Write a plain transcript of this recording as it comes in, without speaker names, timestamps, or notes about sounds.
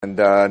And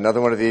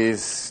another one of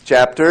these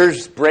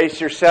chapters.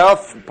 Brace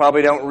yourself. You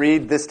probably don't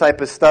read this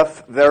type of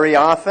stuff very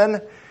often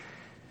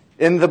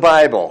in the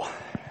Bible.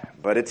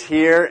 But it's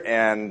here,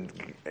 and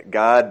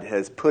God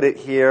has put it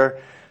here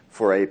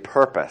for a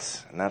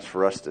purpose. And that's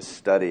for us to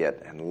study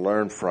it and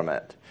learn from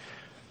it.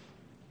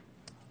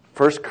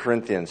 1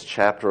 Corinthians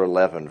chapter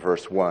 11,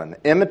 verse 1.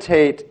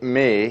 Imitate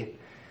me,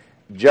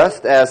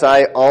 just as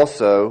I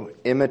also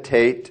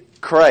imitate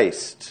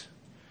Christ.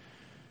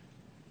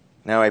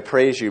 Now I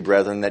praise you,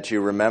 brethren, that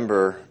you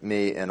remember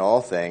me in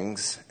all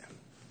things,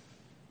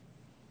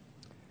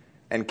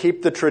 and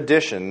keep the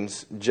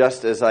traditions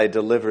just as I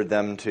delivered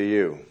them to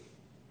you.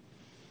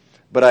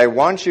 But I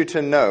want you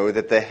to know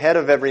that the head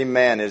of every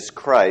man is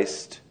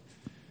Christ,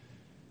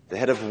 the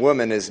head of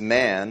woman is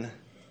man,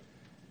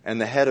 and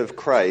the head of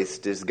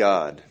Christ is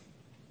God.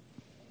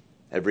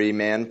 Every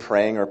man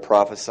praying or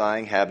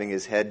prophesying, having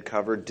his head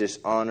covered,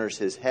 dishonors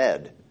his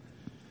head.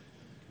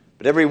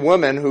 But every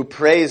woman who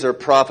prays or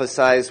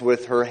prophesies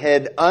with her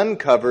head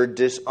uncovered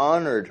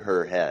dishonored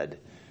her head.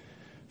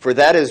 For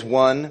that is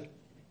one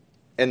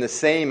and the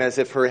same as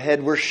if her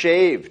head were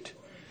shaved.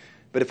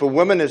 But if a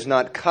woman is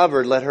not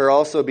covered, let her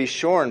also be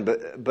shorn.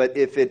 But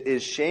if it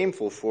is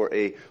shameful for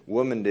a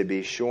woman to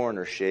be shorn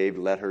or shaved,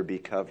 let her be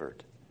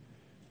covered.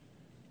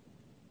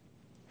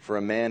 For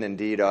a man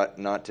indeed ought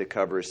not to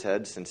cover his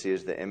head, since he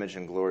is the image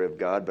and glory of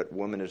God, but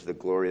woman is the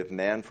glory of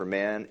man. For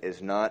man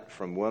is not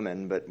from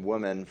woman, but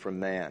woman from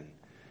man.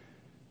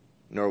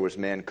 Nor was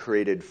man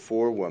created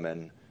for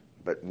woman,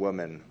 but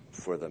woman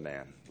for the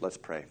man. Let's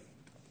pray.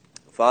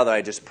 Father,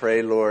 I just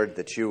pray, Lord,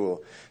 that you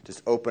will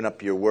just open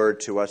up your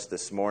word to us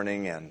this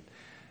morning and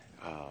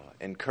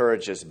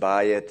encourage us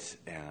by it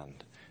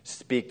and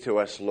speak to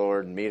us,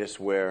 Lord. Meet us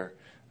where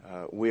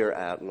we are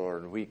at,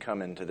 Lord. We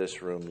come into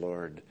this room,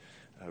 Lord,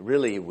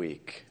 really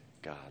weak,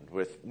 God,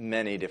 with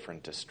many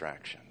different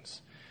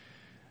distractions.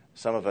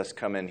 Some of us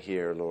come in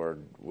here,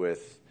 Lord,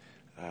 with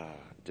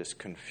just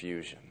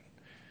confusion.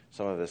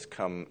 Some of us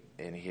come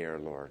in here,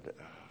 Lord,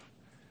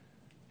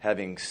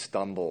 having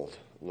stumbled,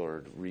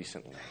 Lord,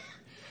 recently.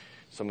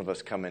 Some of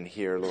us come in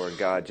here, Lord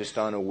God, just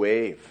on a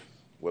wave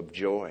of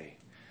joy.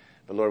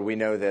 But Lord, we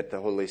know that the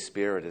Holy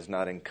Spirit is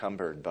not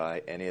encumbered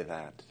by any of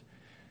that,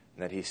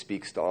 and that He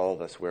speaks to all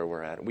of us where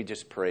we're at. We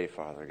just pray,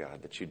 Father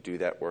God, that you do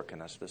that work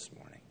in us this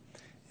morning.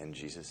 In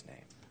Jesus'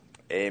 name.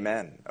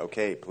 Amen.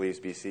 Okay, please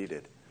be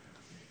seated.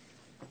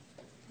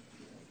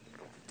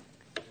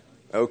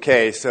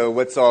 Okay, so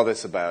what's all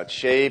this about?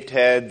 Shaved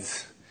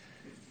heads,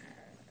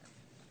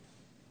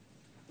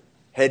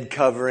 head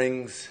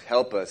coverings.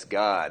 Help us,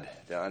 God,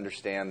 to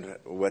understand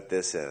what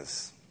this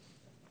is.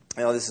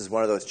 You know, this is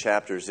one of those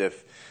chapters,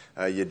 if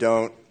you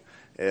don't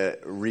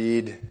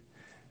read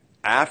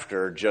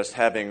after just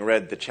having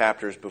read the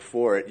chapters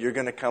before it, you're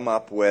going to come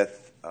up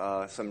with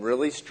some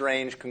really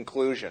strange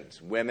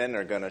conclusions. Women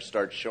are going to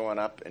start showing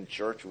up in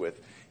church with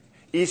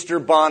Easter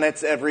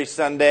bonnets every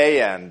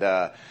Sunday,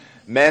 and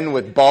men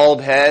with bald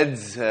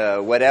heads,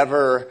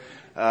 whatever.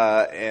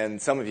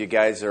 And some of you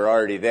guys are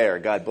already there.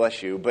 God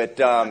bless you. But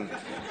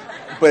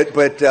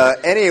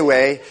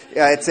anyway,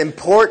 it's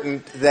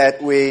important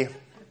that we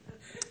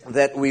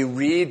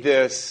read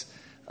this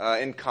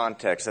in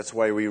context. That's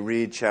why we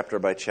read chapter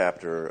by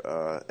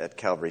chapter at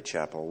Calvary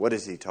Chapel. What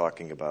is he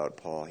talking about,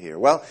 Paul, here?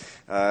 Well,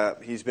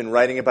 he's been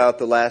writing about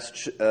the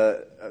last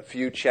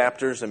few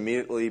chapters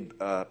immediately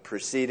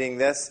preceding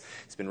this.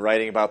 He's been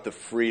writing about the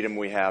freedom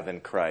we have in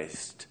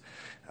Christ.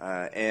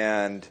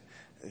 And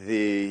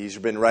he's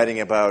been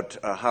writing about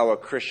how a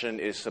Christian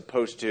is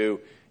supposed to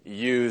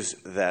use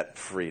that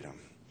freedom.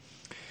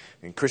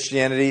 And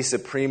Christianity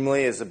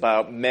supremely is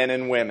about men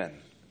and women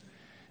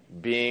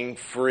being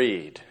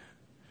freed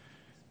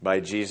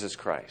by Jesus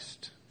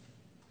Christ.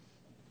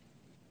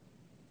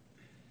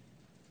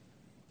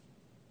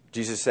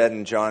 Jesus said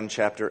in John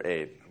chapter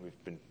 8,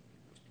 we've been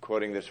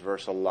quoting this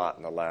verse a lot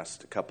in the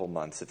last couple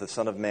months, if the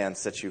Son of Man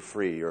sets you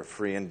free, you're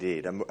free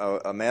indeed.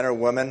 A man or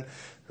woman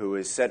who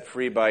is set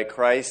free by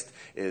Christ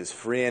is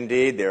free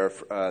indeed. They're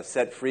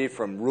set free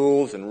from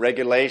rules and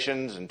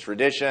regulations and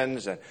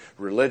traditions and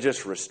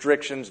religious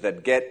restrictions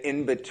that get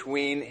in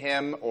between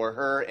him or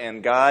her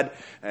and God.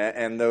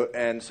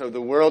 And so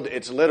the world,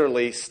 it's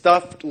literally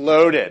stuffed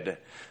loaded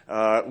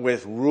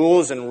with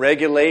rules and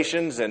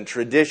regulations and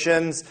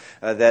traditions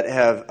that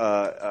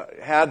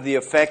have the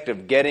effect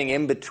of getting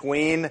in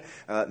between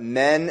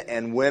men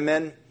and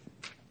women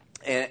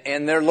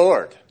and their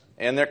Lord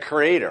and their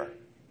Creator.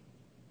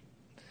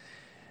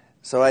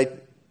 So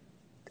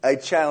I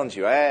challenge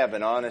you. I have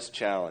an honest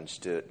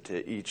challenge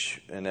to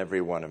each and every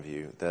one of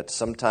you that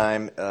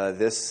sometime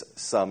this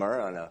summer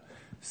on a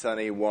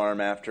sunny,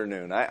 warm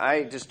afternoon,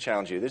 I just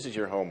challenge you. This is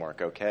your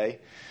homework, okay,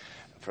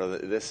 for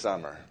this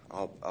summer.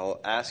 I'll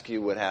ask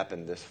you what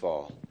happened this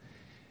fall.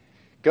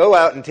 Go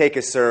out and take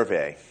a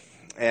survey.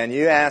 And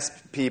you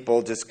ask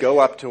people, just go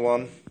up to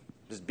them.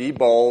 Just be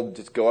bold.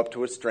 Just go up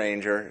to a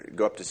stranger.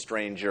 Go up to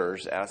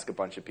strangers. Ask a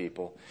bunch of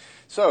people.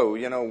 So,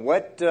 you know,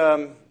 what...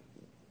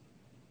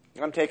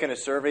 I'm taking a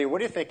survey. What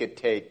do you think it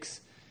takes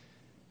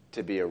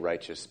to be a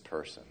righteous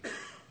person?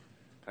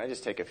 Can I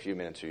just take a few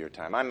minutes of your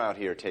time? I'm out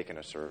here taking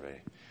a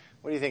survey.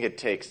 What do you think it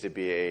takes to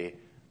be a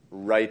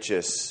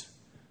righteous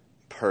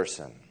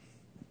person?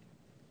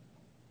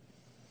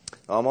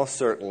 Almost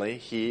certainly,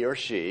 he or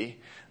she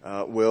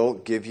will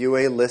give you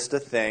a list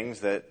of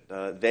things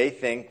that they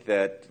think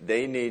that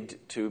they need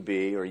to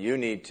be or you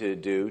need to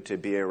do to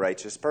be a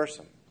righteous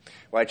person.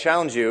 Well, I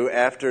challenge you,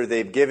 after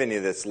they've given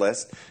you this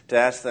list, to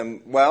ask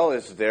them, well,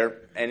 is there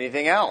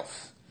anything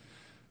else?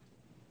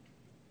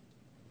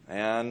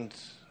 And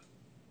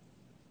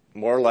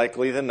more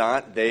likely than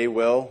not, they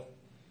will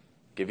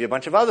give you a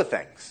bunch of other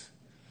things.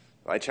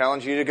 I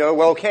challenge you to go,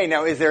 well, okay,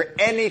 now is there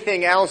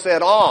anything else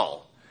at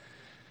all?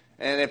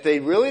 And if they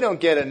really don't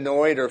get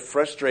annoyed or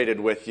frustrated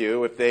with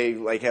you, if they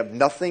have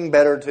nothing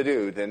better to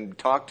do than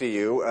talk to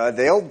you,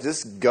 they'll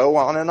just go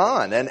on.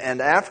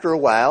 And after a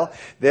while,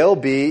 there'll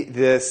be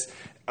this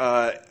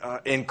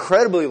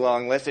incredibly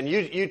long list. And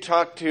you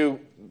talk to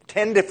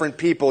 10 different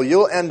people,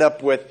 you'll end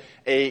up with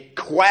a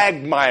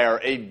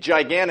quagmire, a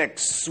gigantic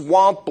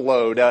swamp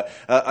load,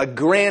 a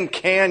Grand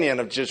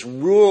Canyon of just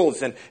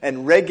rules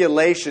and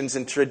regulations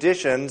and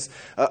traditions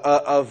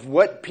of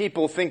what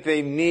people think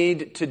they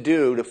need to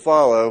do to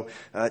follow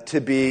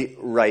to be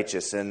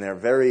righteous. And they're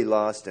very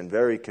lost and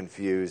very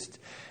confused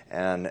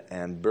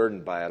and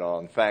burdened by it all.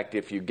 In fact,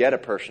 if you get a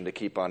person to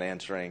keep on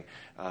answering,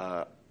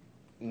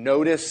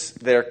 notice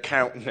their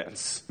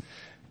countenance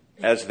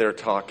as they're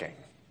talking,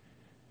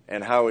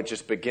 and how it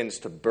just begins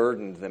to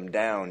burden them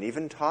down,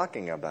 even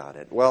talking about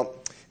it.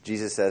 Well,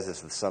 Jesus says,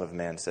 if the Son of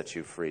Man sets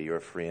you free, you're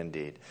free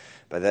indeed.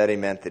 By that he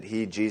meant that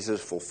he,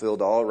 Jesus,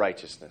 fulfilled all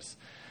righteousness.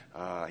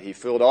 He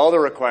filled all the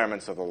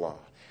requirements of the law.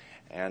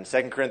 And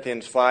 2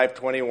 Corinthians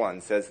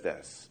 5:21 says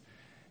this,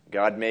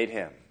 God made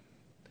him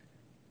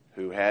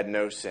who had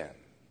no sin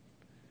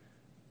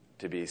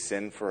to be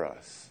sin for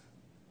us,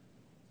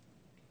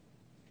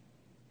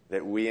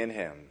 that we in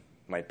him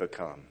might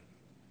become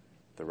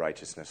the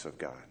righteousness of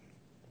God.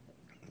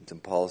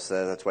 And Paul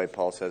says, that's why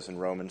Paul says in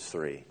Romans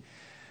 3,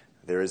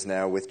 there is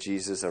now with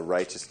Jesus a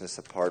righteousness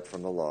apart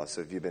from the law. So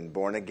if you've been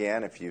born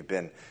again, if you've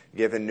been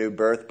given new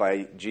birth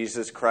by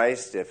Jesus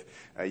Christ, if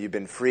you've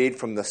been freed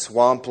from the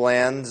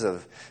swamplands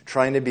of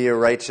trying to be a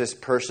righteous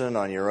person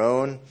on your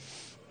own,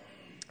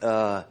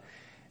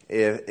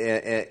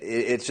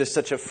 it's just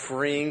such a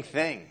freeing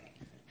thing.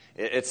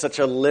 It's such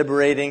a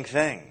liberating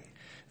thing.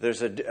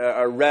 There's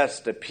a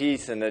rest, a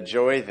peace, and a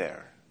joy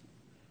there.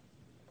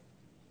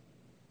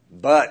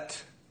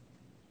 But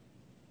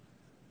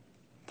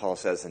Paul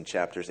says in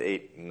chapters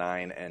 8,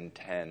 9, and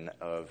 10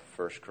 of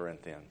 1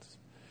 Corinthians,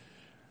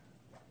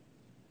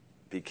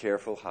 be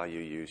careful how you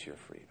use your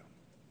freedom.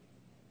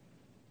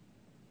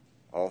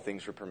 All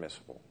things are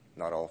permissible.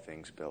 Not all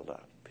things build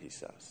up, he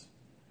says.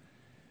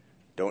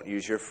 Don't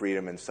use your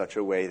freedom in such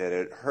a way that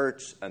it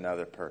hurts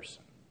another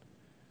person.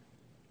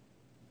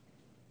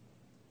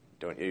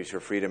 Don't use your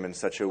freedom in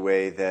such a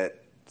way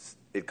that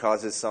it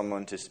causes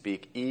someone to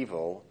speak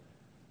evil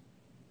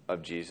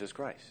of Jesus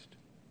Christ.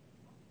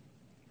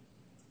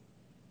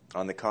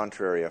 On the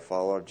contrary, a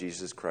follower of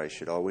Jesus Christ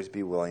should always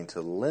be willing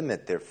to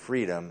limit their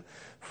freedom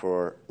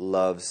for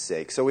love's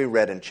sake. So we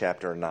read in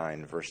chapter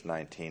 9, verse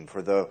 19,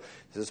 this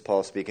is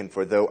Paul speaking,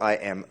 for though I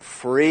am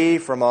free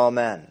from all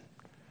men,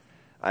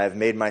 I have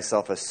made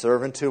myself a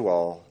servant to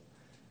all,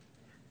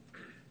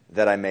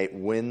 that I may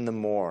win the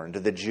more. And to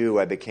the Jew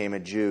I became a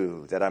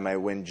Jew, that I might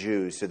win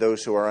Jews. To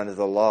those who are under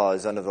the law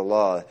is under the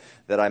law,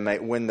 that I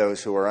might win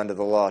those who are under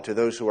the law. To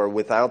those who are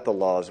without the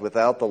law is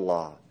without the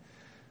law,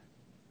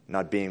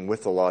 not being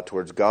with the law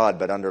towards God,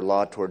 but under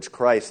law towards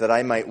Christ, that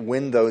I might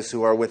win those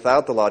who are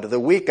without the law. To the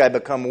weak I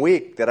become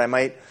weak, that I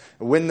might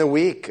win the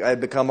weak. I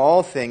become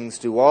all things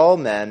to all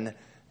men,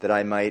 that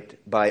I might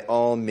by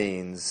all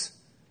means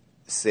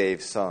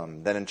save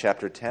some. Then in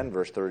chapter 10,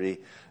 verse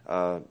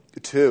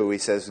 32, he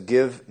says,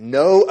 give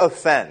no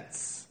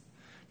offense.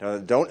 Now,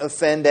 don't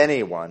offend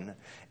anyone,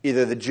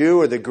 either the Jew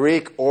or the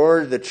Greek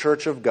or the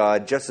church of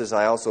God, just as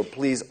I also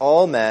please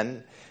all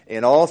men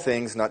in all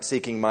things, not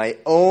seeking my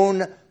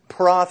own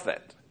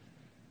profit,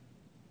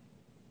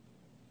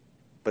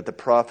 but the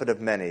profit of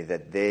many,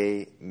 that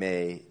they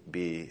may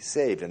be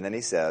saved. And then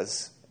he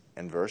says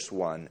in verse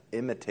 1,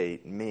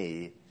 imitate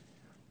me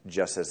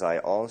just as I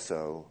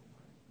also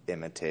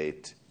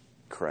imitate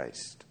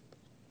Christ.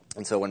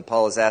 And so when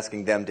Paul is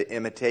asking them to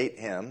imitate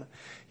him,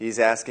 he's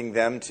asking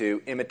them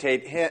to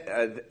imitate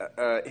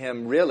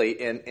him really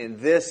in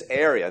this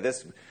area.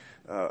 This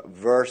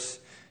verse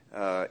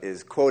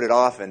is quoted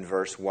often,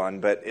 verse 1,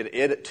 but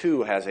it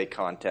too has a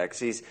context.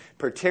 He's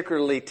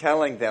particularly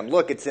telling them,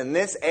 look, it's in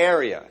this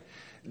area.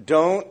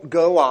 Don't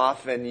go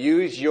off and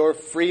use your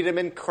freedom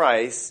in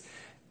Christ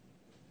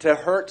to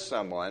hurt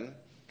someone,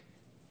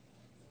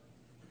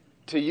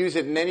 to use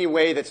it in any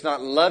way that's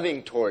not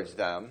loving towards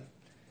them,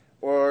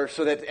 or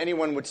so that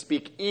anyone would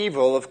speak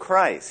evil of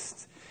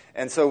Christ.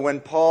 And so when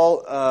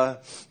Paul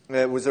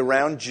was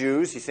around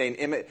Jews,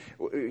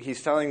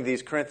 he's telling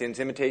these Corinthians,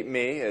 imitate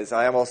me as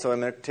I also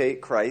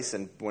imitate Christ.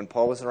 And when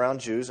Paul was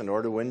around Jews, in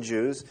order to win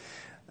Jews,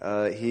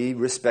 he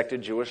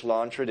respected Jewish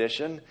law and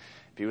tradition.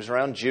 If he was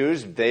around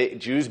Jews,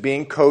 Jews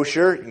being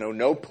kosher,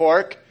 no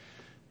pork,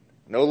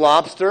 no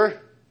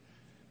lobster,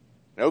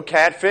 no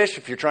catfish.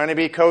 If you're trying to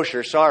be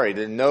kosher, sorry,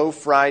 no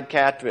fried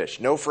catfish,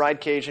 no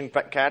fried Cajun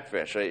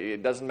catfish.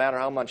 It doesn't matter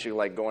how much you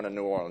like going to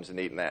New Orleans and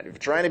eating that. If you're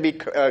trying to be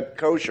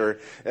kosher,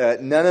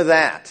 none of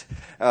that.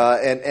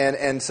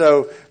 And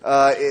so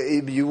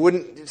you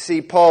wouldn't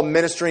see Paul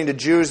ministering to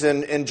Jews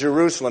in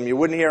Jerusalem. You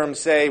wouldn't hear him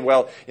say,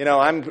 well,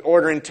 I'm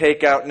ordering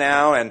takeout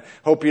now, and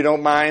hope you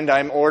don't mind,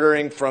 I'm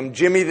ordering from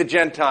Jimmy the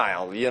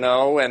Gentile,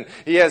 and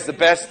he has the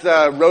best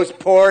roast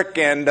pork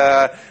and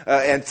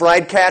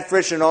fried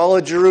catfish in all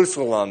of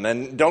Jerusalem.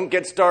 And don't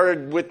get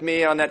started with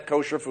me on that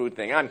kosher food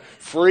thing. I'm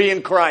free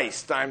in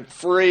Christ. I'm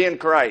free in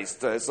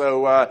Christ.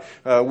 So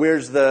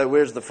where's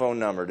the phone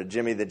number to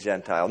Jimmy the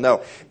Gentile?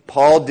 No,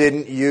 Paul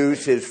didn't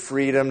use his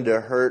freedom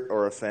to hurt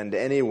or offend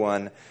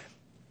anyone.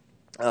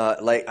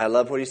 I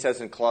love what he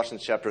says in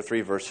Colossians chapter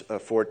 3, verse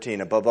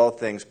 14. Above all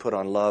things, put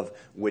on love,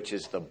 which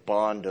is the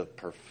bond of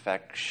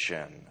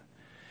perfection.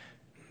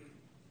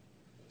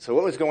 So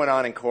what was going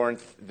on in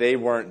Corinth? They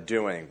weren't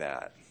doing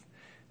that.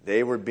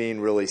 They were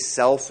being really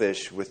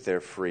selfish with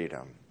their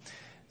freedom.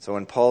 So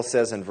when Paul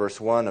says in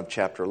verse 1 of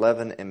chapter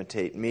 11,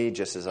 imitate me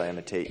just as I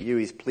imitate you,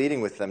 he's pleading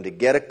with them to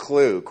get a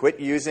clue. Quit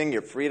using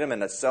your freedom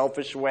in a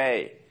selfish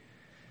way.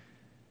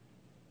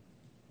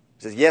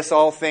 He says, yes,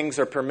 all things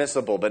are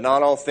permissible, but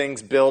not all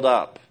things build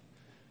up.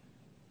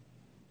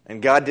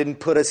 And God didn't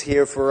put us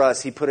here for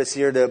us. He put us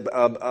here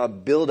to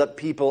build up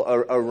people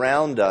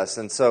around us.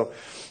 And so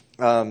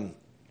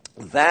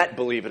that,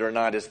 believe it or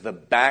not, is the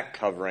back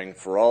covering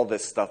for all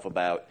this stuff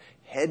about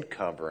head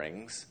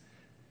coverings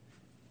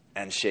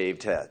and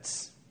shaved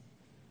heads.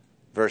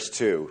 Verse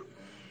 2,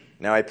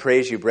 now I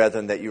praise you,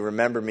 brethren, that you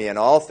remember me in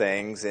all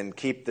things and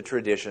keep the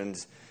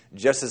traditions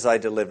just as I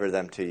deliver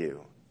them to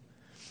you.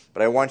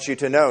 But I want you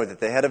to know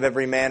that the head of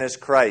every man is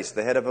Christ,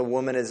 the head of a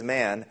woman is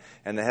man,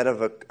 and the head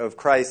of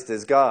Christ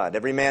is God.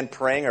 Every man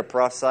praying or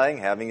prophesying,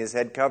 having his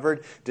head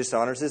covered,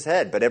 dishonors his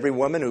head. But every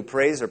woman who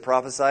prays or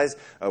prophesies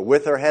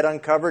with her head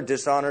uncovered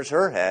dishonors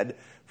her head,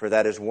 for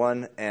that is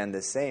one and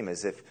the same,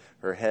 as if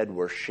her head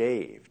were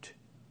shaved.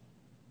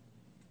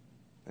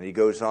 And he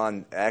goes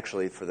on,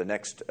 actually, for the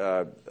next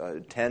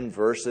 10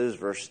 verses,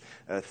 verse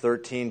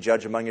 13,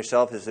 judge among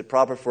yourselves, is it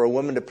proper for a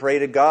woman to pray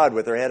to God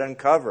with her head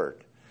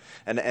uncovered?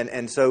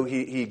 And so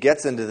he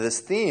gets into this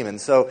theme. And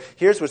so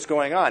here's what's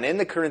going on. In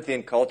the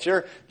Corinthian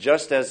culture,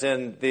 just as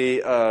in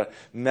the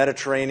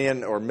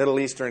Mediterranean or Middle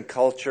Eastern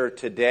culture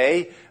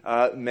today,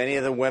 many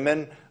of the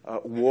women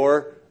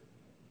wore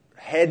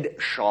head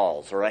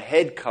shawls or a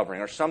head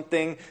covering or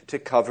something to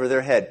cover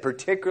their head,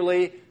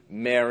 particularly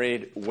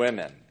married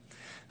women.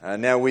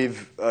 Now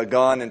we've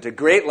gone into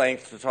great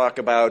length to talk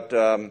about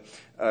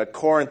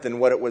Corinth and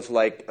what it was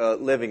like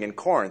living in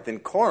Corinth. In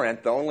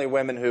Corinth, the only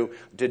women who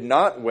did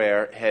not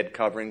wear head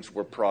coverings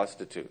were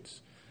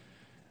prostitutes.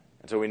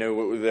 And so we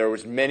knew there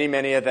was many,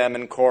 many of them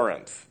in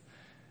Corinth.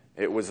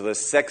 It was the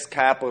sex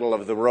capital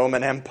of the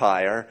Roman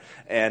Empire,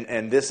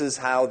 and this is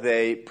how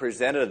they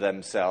presented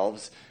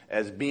themselves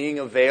as being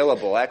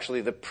available. Actually,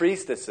 the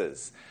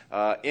priestesses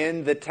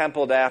in the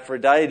temple to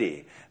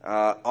Aphrodite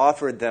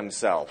offered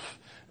themselves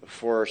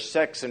for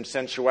sex and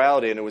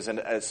sensuality, and it was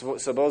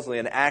supposedly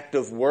an act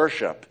of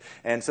worship.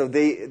 And so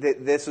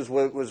this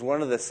was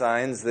one of the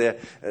signs that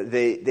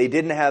they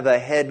didn't have a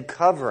head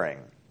covering.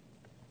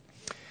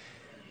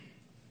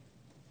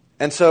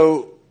 And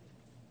so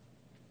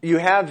you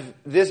have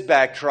this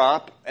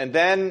backdrop, and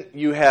then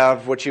you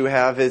have what you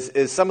have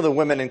is some of the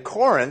women in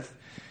Corinth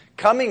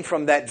coming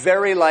from that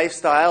very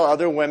lifestyle,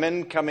 other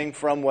women coming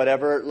from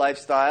whatever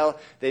lifestyle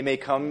they may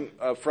come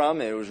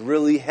from. It was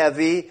really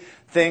heavy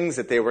things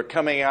that they were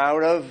coming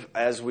out of,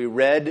 as we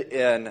read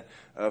in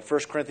 1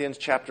 Corinthians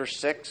chapter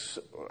 6,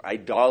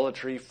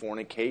 idolatry,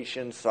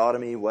 fornication,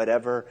 sodomy,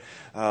 whatever.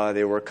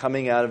 They were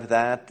coming out of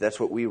that. That's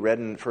what we read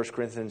in 1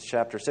 Corinthians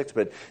chapter 6.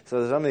 But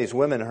so some of these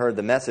women heard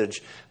the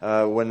message,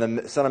 when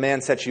the Son of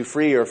Man sets you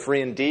free, you're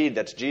free indeed.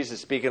 That's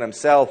Jesus speaking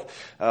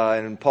himself.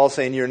 And Paul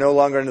saying you're no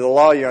longer under the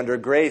law, you're under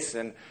grace.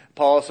 And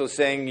Paul also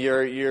saying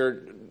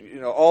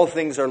all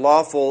things are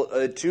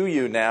lawful to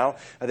you now.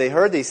 They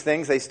heard these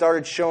things. They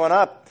started showing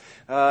up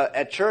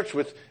at church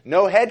with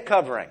no head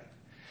covering.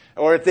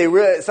 Or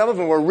if some of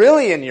them were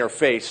really in your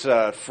face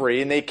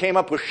free, and they came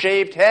up with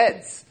shaved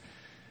heads.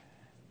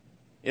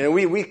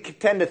 We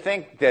tend to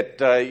think that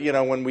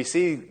when we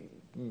see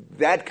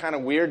that kind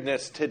of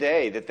weirdness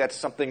today, that's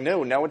something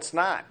new. No, it's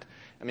not.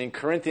 I mean,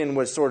 Corinth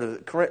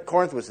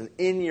was an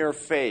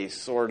in-your-face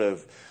sort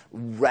of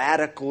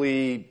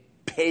radically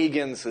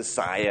pagan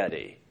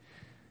society.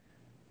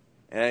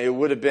 And it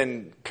would have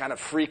been kind of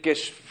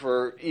freakish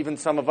for even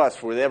some of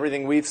us, with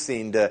everything we've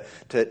seen,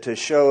 to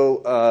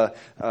show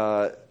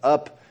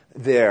up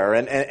there.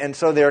 And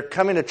so they're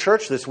coming to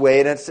church this way,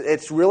 and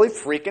it's really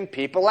freaking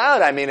people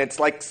out. I mean, it's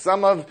like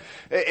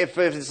if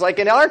it's like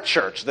in our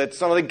church, that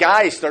some of the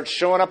guys start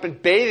showing up in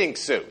bathing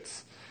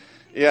suits,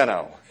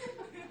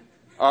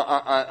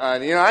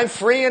 I'm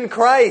free in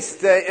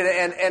Christ,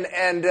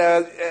 and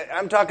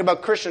I'm talking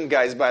about Christian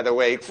guys, by the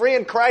way. Free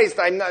in Christ.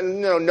 I'm not,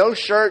 no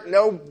shirt,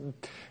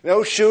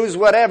 no shoes,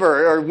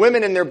 whatever, or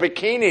women in their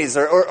bikinis,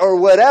 or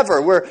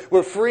whatever.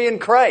 We're free in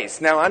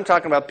Christ. Now, I'm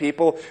talking about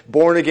people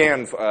born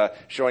again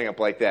showing up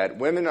like that.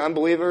 Women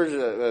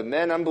unbelievers,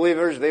 men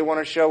unbelievers, they want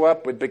to show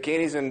up with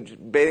bikinis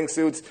and bathing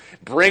suits.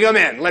 Bring them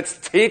in. Let's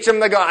teach them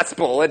the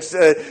gospel. Let's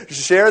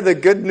share the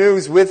good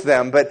news with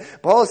them. But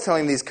Paul is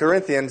telling these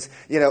Corinthians,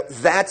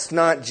 that's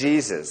not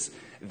Jesus.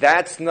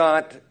 That's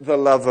not the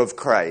love of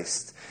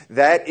Christ.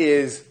 That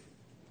is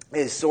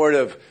sort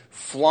of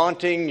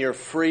flaunting your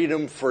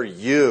freedom for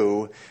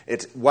you.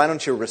 It's why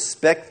don't you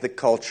respect the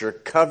culture,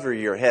 cover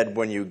your head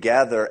when you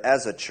gather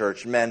as a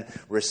church. Men,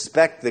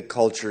 respect the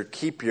culture,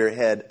 keep your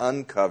head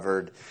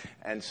uncovered.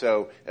 And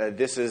so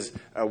this is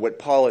what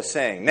Paul is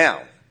saying.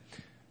 Now,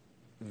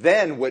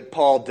 then what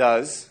Paul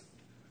does,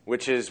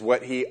 which is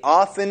what he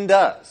often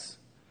does,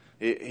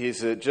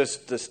 he's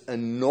just this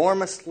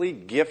enormously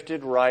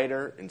gifted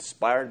writer,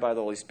 inspired by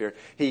the Holy Spirit.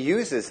 He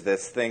uses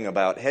this thing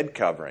about head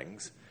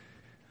coverings.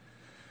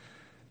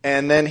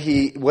 And then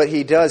what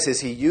he does is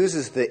he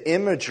uses the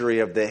imagery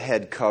of the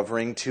head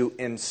covering to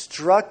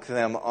instruct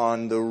them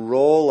on the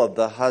role of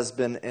the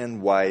husband and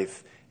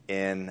wife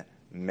in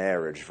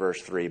marriage.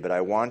 Verse 3, but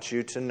I want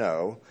you to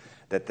know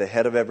that the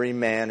head of every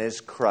man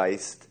is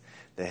Christ,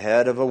 the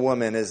head of a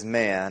woman is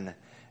man,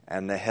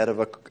 and the head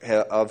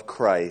of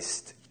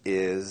Christ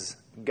is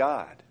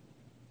God.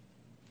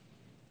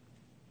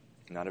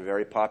 Not a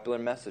very popular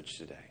message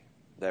today.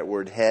 That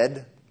word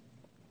head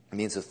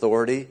means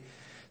authority.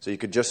 So you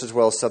could just as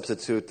well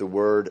substitute the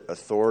word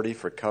authority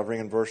for covering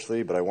in verse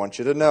 3. But I want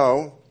you to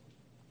know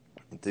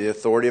that the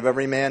authority of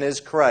every man is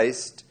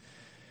Christ.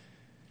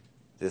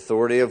 The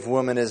authority of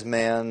woman is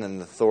man, and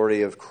the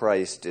authority of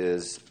Christ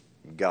is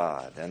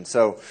God. And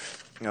so,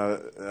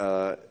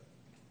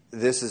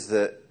 this is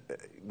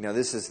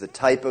the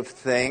type of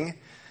thing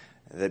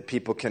that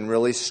people can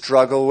really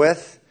struggle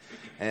with.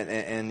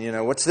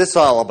 And what's this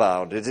all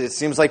about? It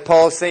seems like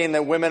Paul is saying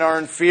that women are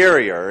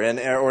inferior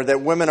or that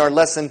women are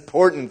less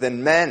important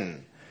than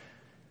men.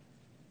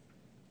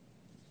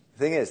 The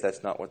thing is,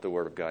 that's not what the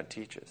Word of God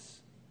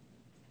teaches.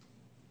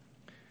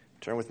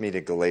 Turn with me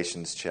to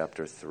Galatians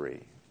chapter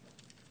 3.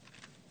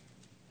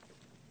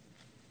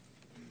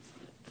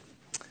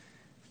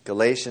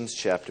 Galatians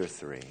chapter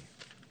 3.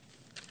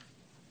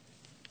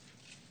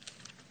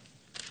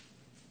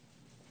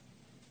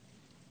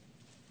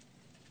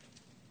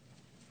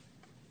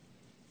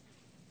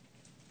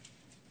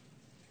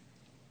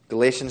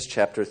 Galatians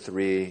chapter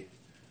 3,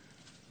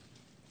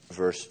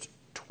 verse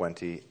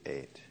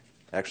 28.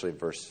 Actually,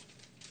 verse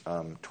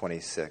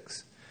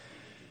 26.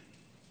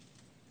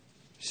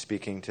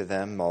 Speaking to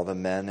them, all the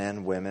men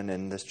and women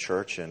in this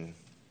church in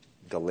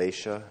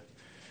Galatia.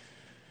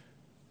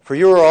 For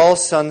you are all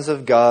sons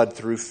of God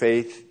through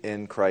faith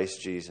in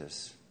Christ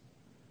Jesus.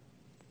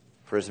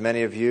 For as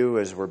many of you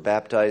as were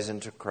baptized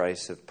into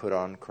Christ have put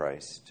on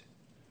Christ.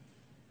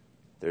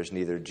 There's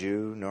neither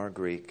Jew nor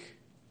Greek.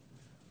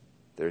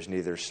 There's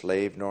neither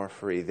slave nor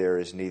free. There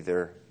is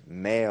neither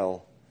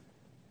male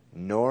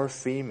nor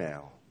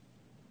female.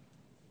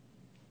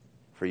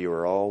 For you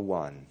are all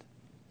one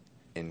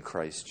in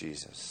Christ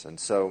Jesus. And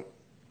so,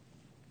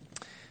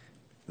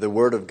 the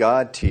Word of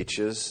God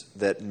teaches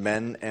that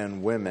men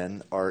and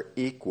women are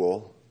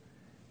equal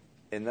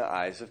in the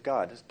eyes of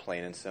God. It's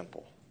plain and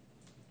simple.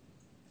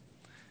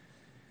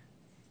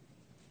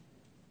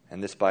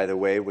 And this, by the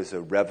way, was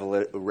a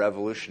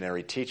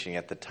revolutionary teaching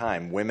at the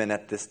time. Women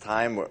at this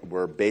time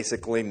were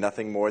basically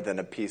nothing more than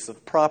a piece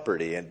of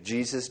property, and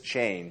Jesus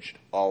changed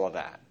all of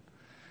that.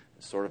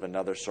 It's sort of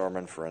another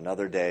sermon for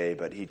another day,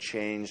 but he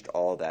changed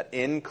all of that.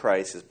 In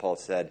Christ, as Paul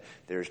said,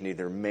 there's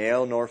neither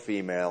male nor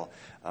female.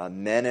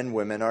 Men and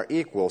women are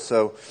equal.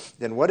 So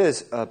then what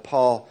is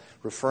Paul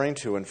referring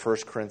to in 1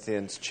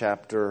 Corinthians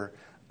chapter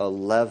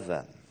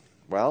 11?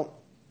 Well,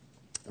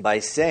 by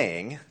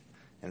saying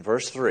in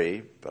verse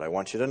 3, but I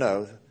want you to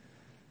know,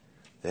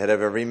 the head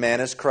of every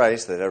man is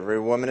Christ, that every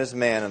woman is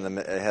man, and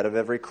the head of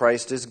every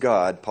Christ is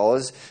God. Paul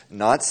is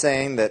not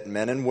saying that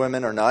men and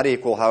women are not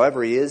equal.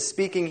 However, he is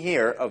speaking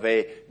here of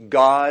a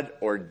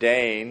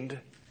God-ordained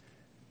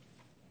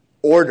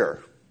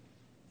order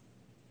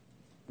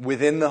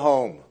within the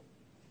home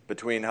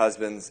between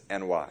husbands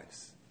and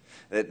wives.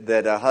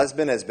 That a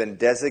husband has been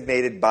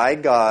designated by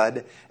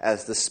God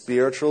as the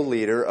spiritual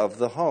leader of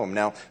the home.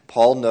 Now,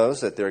 Paul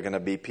knows that there are going to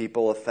be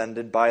people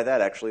offended by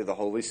that. Actually, the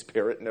Holy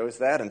Spirit knows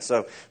that. And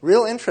so,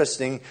 real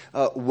interesting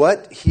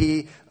what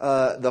the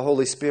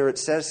Holy Spirit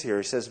says here.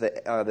 He says,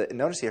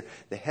 notice here,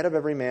 the head of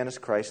every man is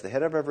Christ, the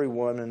head of every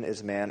woman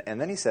is man. And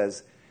then he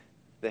says,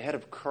 the head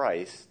of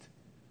Christ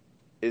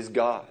is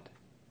God.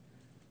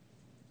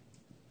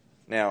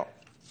 Now,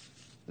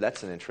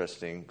 that's an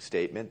interesting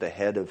statement. The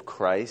head of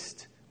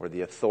Christ, or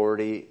the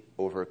authority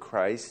over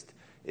Christ,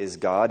 is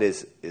God.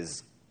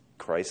 Is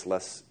Christ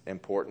less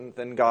important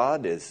than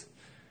God? Is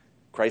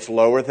Christ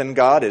lower than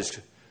God? Is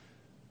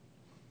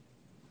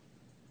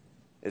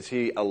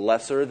he a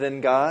lesser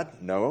than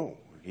God? No.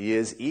 He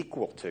is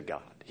equal to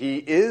God. He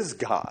is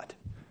God.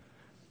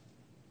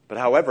 But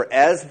however,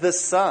 as the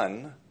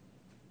Son,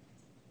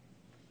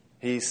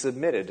 he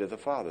submitted to the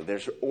Father.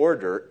 There's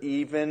order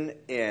even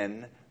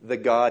in the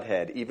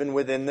Godhead, even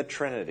within the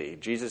Trinity.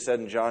 Jesus said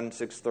in John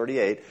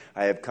 6:38,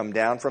 I have come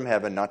down from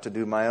heaven not to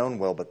do my own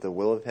will, but the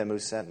will of him who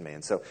sent me.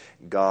 And so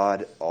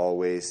God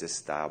always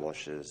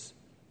establishes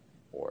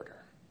order.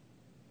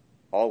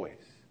 Always.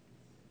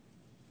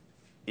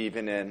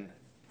 Even in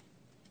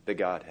the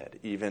Godhead.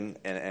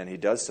 And he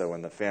does so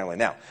in the family.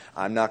 Now,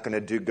 I'm not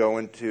going to go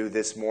into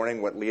this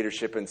morning what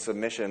leadership and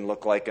submission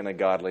look like in a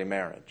godly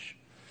marriage.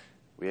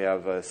 We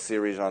have a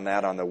series on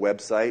that on the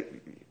website.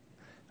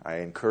 I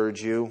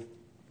encourage you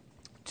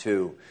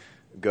to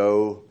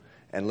go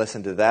and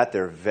listen to that.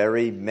 There are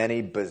very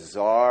many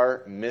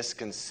bizarre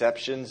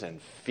misconceptions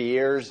and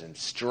fears and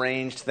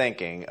strange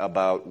thinking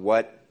about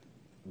what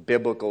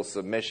biblical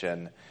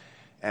submission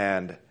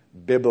and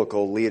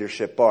biblical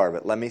leadership are.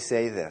 But let me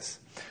say this.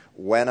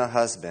 When a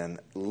husband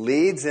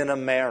leads in a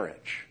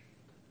marriage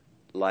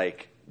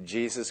like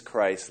Jesus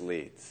Christ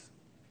leads,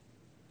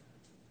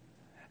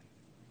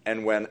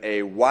 and when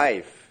a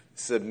wife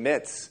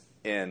submits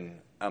in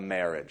a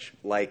marriage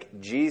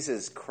like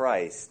Jesus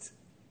Christ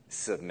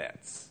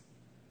submits,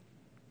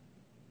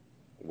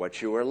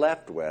 what you are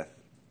left with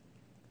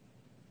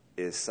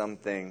is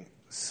something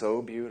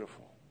so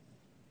beautiful,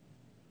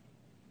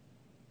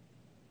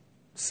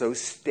 so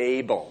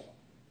stable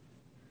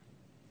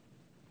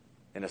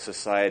in a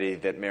society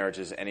that marriage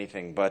is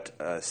anything but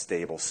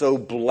stable, so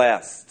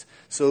blessed,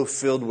 so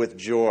filled with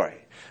joy.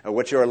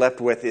 What you are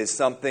left with is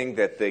something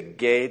that the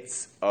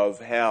gates of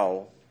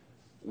hell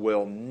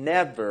will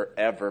never,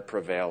 ever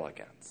prevail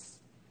against.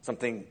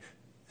 Something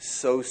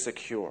so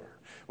secure.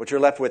 What you're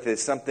left with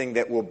is something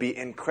that will be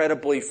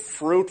incredibly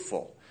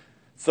fruitful,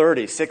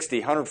 30,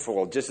 60,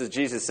 100-fold, just as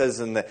Jesus says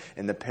in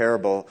the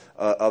parable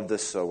of the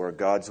sower.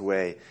 God's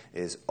way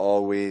is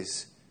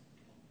always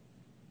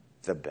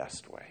the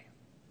best way.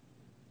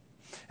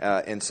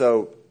 And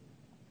so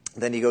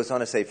then he goes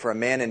on to say, for a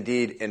man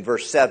indeed, in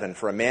verse 7,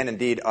 for a man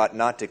indeed ought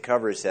not to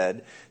cover his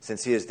head,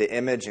 since he is the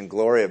image and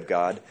glory of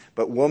God,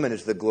 but woman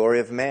is the glory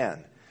of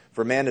man.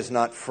 For man is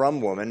not from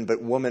woman, but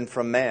woman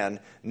from man,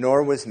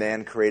 nor was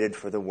man created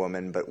for the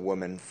woman, but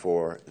woman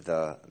for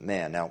the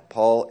man. Now,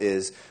 Paul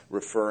is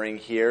referring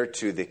here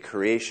to the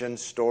creation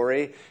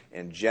story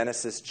in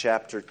Genesis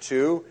chapter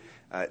 2.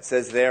 It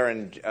says there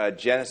in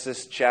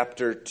Genesis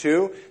chapter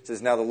 2, it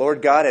says, now the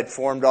Lord God had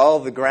formed all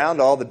the ground,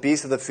 all the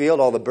beasts of the field,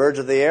 all the birds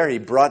of the air. He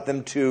brought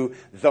them to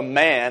the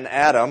man,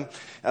 Adam,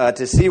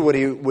 to see what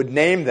he would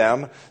name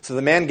them. So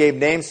the man gave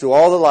names to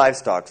all the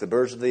livestock, the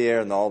birds of the air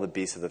and all the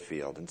beasts of the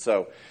field. And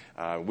so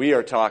we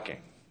are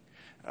talking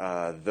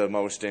the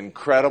most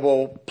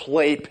incredible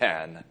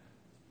playpen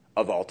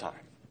of all time.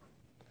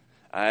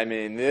 I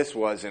mean, this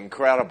was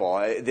incredible.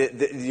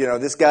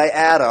 This guy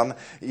Adam,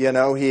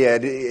 he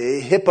had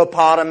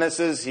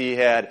hippopotamuses, he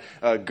had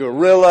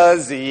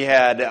gorillas, he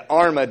had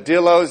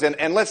armadillos,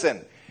 and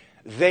listen,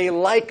 they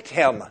liked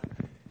him.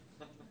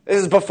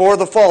 This is before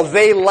the fall.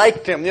 They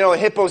liked him.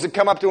 Hippos would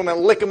come up to him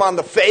and lick him on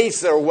the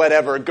face or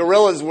whatever.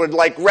 Gorillas would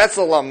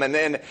wrestle him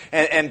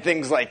and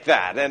things like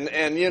that.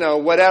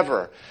 And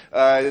whatever.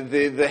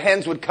 The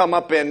hens would come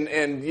up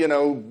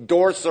and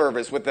door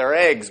service with their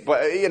eggs.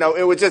 But,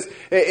 it was just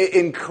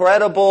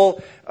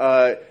incredible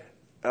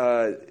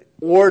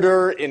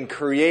order in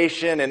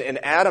creation,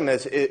 and Adam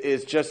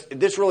is just,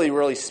 this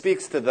really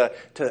speaks to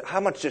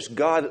how much just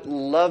God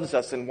loves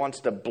us and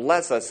wants to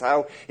bless us,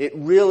 how it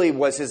really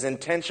was his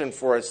intention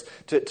for us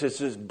to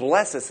just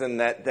bless us in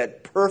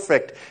that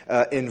perfect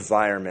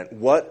environment.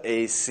 What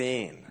a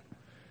scene.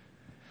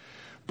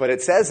 But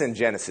it says in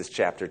Genesis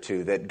chapter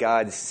 2 that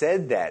God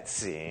said that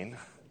scene,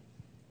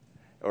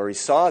 or he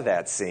saw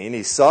that scene,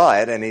 he saw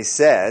it, and he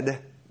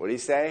said, what did he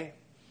say?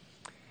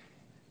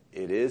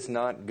 It is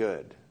not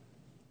good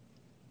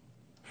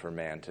for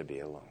man to be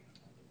alone.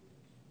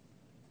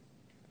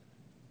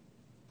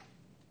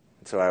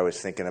 So I was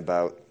thinking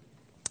about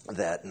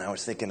that, and I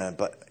was thinking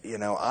about,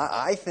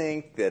 I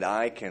think that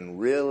I can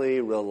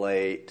really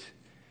relate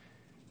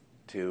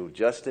to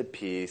just a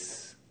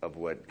piece of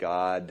what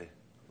God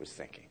was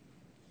thinking.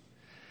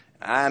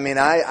 I mean,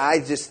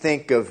 I just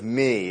think of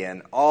me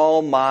and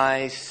all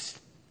my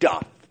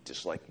stuff,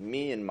 just like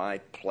me and my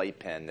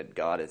playpen that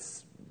God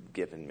has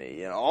given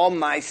me. All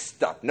my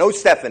stuff. No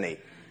Stephanie.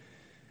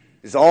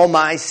 It's all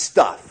my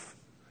stuff.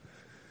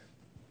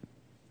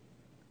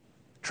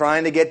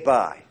 Trying to get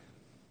by.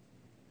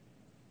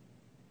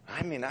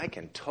 I mean, I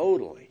can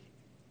totally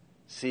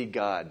see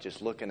God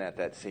just looking at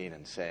that scene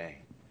and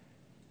saying,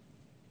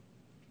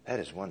 that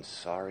is one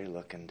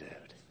sorry-looking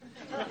dude.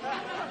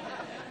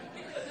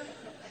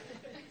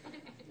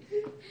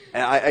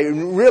 And I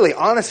really,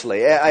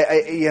 honestly,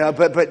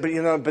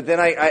 but then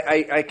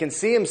I can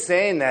see him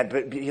saying that,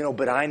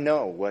 but I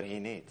know what he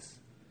needs.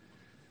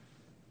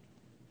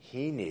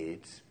 He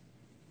needs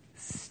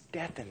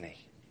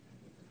Stephanie.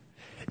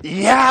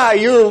 Yeah,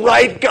 you're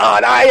right,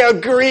 God. I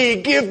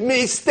agree. Give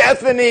me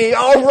Stephanie.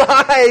 All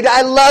right.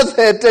 I love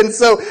it. And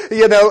so,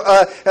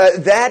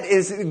 that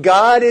is,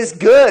 God is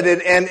good.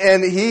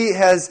 And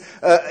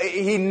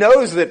he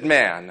knows that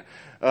man,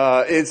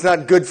 it's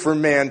not good for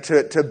man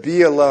to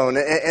be alone.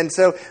 And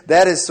so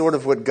that is sort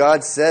of what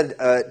God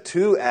said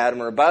to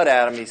Adam, or about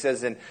Adam. He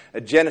says in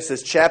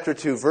Genesis chapter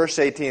 2, verse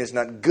 18, it's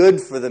not good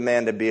for the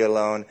man to be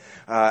alone.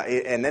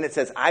 And then it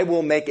says, I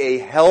will make a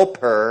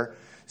helper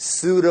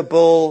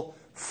suitable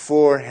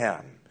for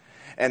him.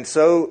 And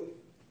so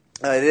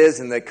it is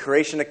in the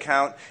creation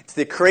account. It's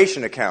the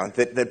creation account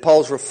that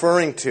Paul's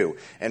referring to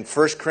in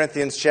 1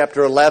 Corinthians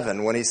chapter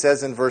 11 when he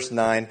says in verse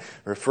 9,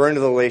 referring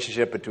to the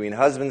relationship between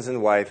husbands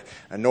and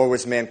wife, nor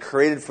was man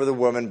created for the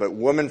woman, but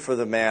woman for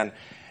the man.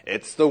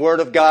 It's the Word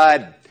of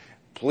God.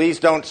 Please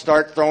don't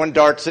start throwing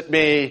darts at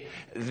me.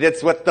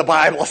 That's what the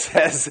Bible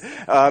says.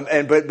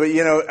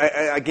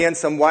 Again,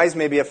 some wives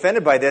may be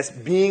offended by this.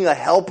 Being a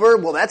helper,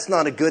 well, that's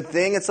not a good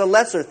thing. It's a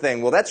lesser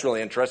thing. Well, that's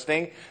really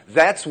interesting.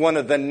 That's one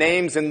of the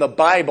names in the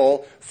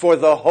Bible for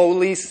the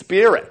Holy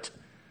Spirit.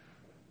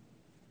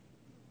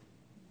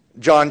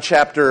 John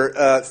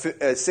chapter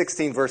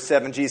 16, verse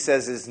 7, Jesus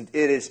says, it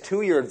is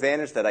to your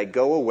advantage that I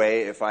go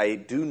away. If I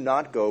do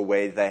not go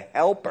away, the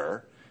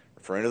helper,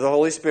 referring to the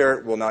Holy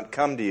Spirit, will not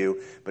come to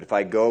you, but if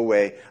I go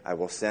away, I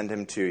will send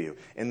him to you.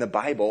 In the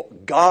Bible,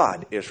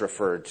 God is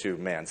referred to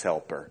man's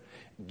helper.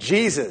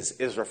 Jesus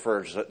is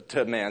referred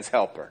to man's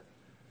helper.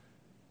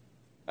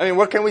 I mean,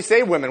 what can we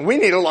say, women? We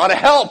need a lot of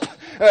help.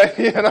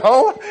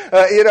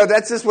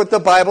 That's just what the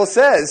Bible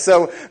says.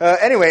 So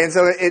anyway, and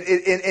so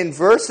in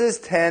verses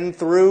 10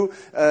 through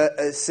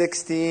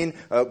 16,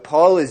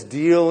 Paul is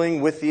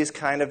dealing with these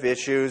kind of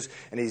issues,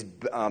 and he's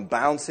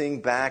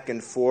bouncing back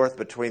and forth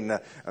between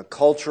the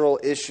cultural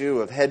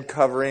issue of head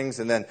coverings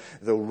and then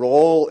the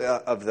role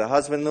of the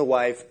husband and the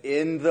wife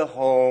in the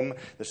home.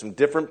 There's some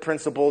different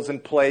principles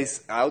in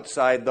place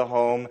outside the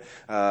home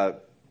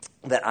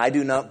that I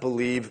do not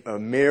believe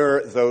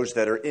mirror those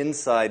that are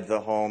inside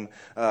the home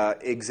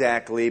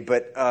exactly.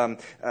 But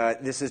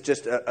this is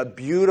just a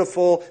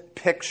beautiful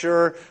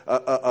picture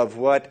of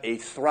what a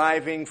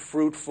thriving,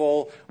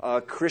 fruitful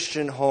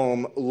Christian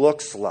home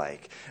looks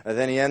like.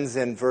 Then he ends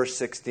in verse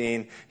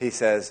 16. He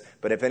says,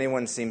 but if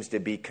anyone seems to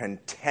be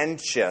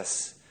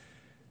contentious,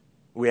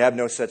 we have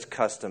no such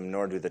custom,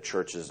 nor do the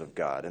churches of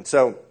God. And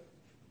so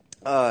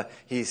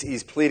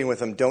he's pleading with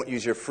them, don't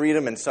use your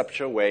freedom in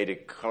such a way to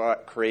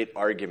create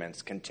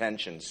arguments,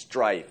 contention,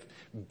 strife,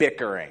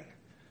 bickering.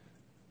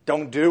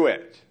 Don't do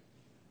it.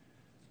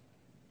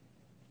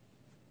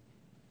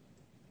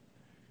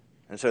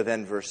 And so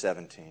then verse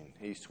 17,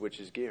 he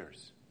switches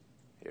gears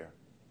here.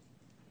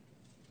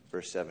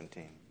 Verse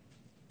 17.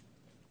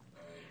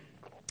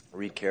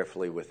 Read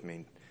carefully with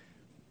me.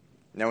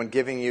 Now in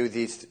giving you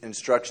these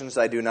instructions,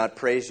 I do not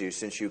praise you,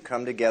 since you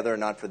come together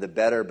not for the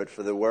better, but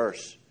for the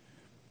worse.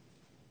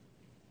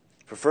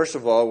 For first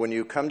of all, when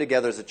you come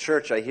together as a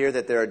church, I hear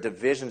that there are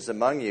divisions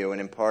among you,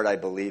 and in part I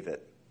believe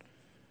it.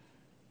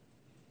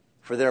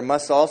 For there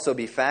must also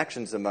be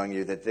factions among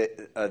you,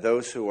 that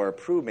those who are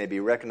approved may be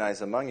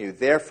recognized among you.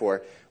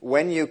 Therefore,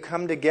 when you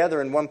come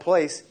together in one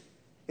place,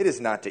 it is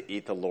not to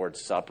eat the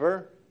Lord's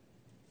Supper.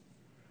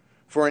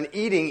 For in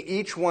eating,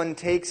 each one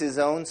takes his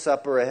own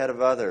supper ahead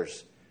of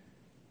others.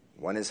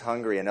 One is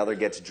hungry, another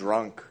gets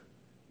drunk.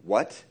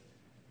 What?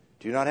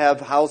 Do you not have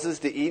houses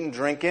to eat and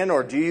drink in,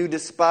 or do you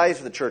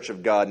despise the church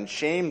of God and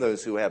shame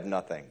those who have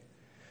nothing?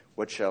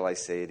 What shall I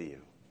say to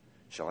you?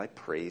 Shall I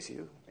praise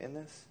you in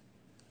this?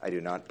 I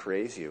do not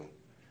praise you,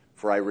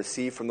 for I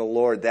received from the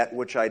Lord that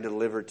which I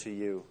delivered to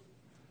you.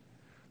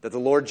 That the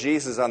Lord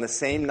Jesus, on the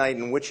same night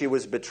in which he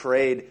was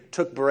betrayed,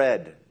 took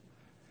bread.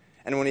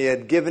 And when he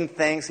had given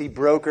thanks, he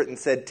broke it and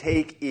said,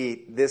 take,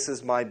 eat, this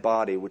is my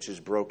body, which is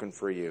broken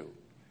for you.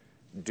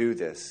 Do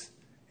this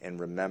in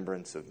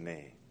remembrance of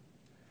me.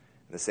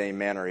 In the same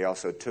manner, he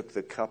also took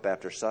the cup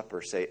after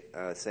supper,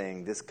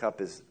 saying, this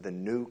cup is the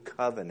new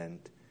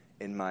covenant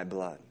in my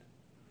blood.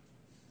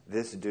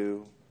 This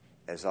do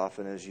as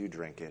often as you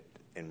drink it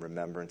in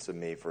remembrance of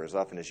me. For as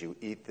often as you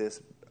eat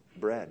this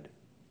bread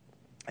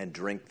and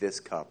drink this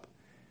cup,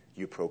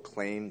 you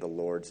proclaim the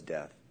Lord's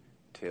death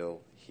till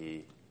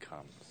he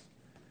comes.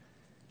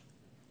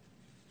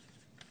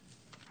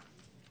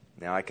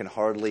 Now, I can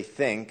hardly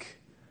think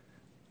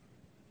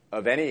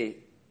of any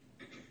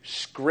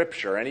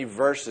scripture, any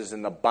verses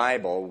in the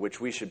Bible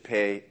which we should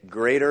pay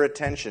greater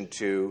attention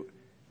to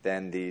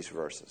than these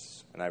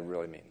verses. And I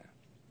really mean that.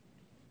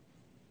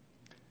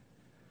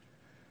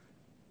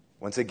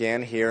 Once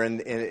again, here,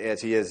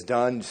 as he has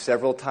done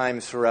several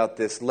times throughout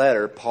this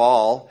letter,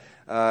 Paul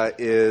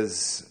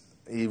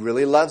he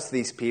really loves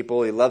these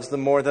people. He loves them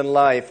more than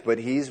life, but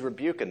he's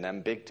rebuking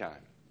them big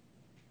time.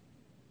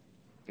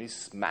 He's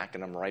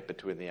smacking them right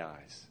between the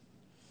eyes.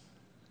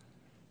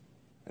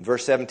 In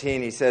verse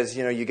 17, he says,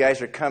 you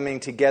guys are coming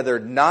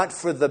together not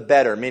for the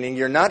better, meaning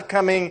you're not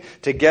coming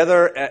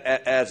together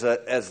as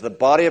the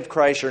body of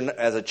Christ, or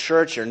as a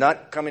church. You're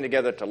not coming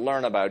together to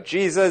learn about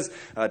Jesus,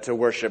 to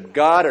worship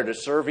God, or to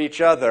serve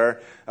each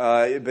other,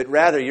 but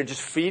rather you're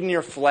just feeding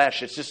your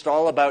flesh. It's just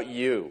all about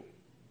you.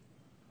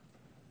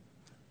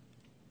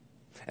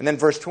 And then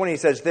verse 20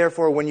 says,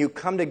 therefore, when you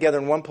come together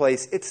in one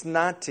place, it's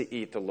not to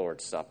eat the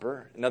Lord's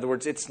Supper. In other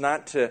words, it's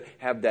not to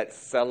have that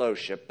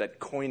fellowship, that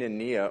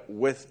koinonia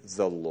with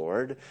the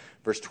Lord.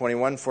 Verse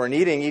 21, for in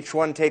eating, each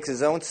one takes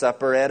his own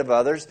supper ahead of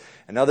others,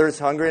 and others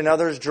hungry and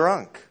others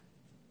drunk.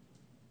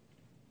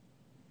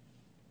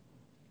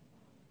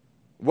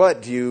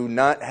 What, do you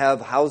not have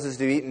houses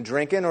to eat and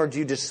drink in, or do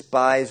you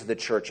despise the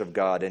church of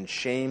God and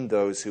shame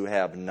those who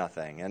have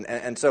nothing?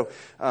 And so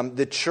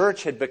the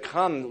church had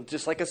become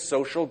just like a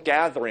social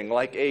gathering,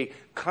 like a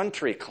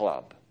country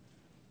club.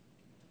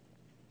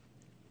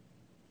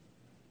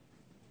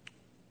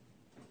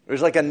 It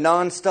was like a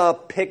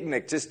nonstop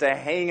picnic just to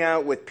hang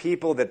out with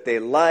people that they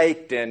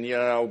liked and,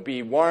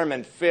 be warm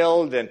and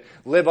filled and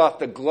live off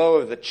the glow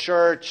of the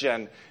church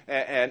and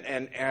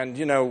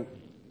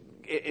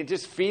it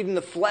just feeding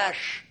the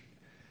flesh.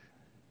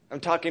 I'm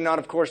talking not,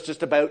 of course,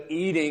 just about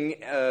eating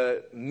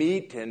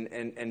meat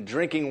and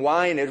drinking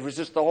wine. It was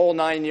just the whole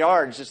 9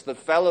 yards, just the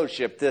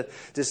fellowship,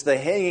 just the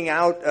hanging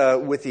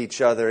out with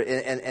each other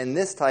and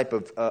this type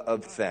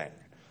of thing.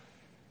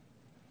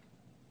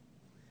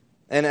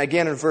 And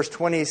again, in verse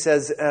 20, he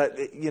says,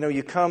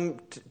 you come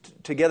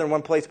together in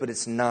one place, but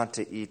it's not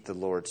to eat the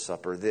Lord's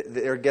Supper.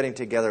 Their getting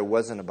together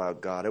wasn't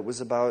about God. It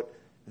was about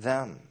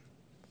them.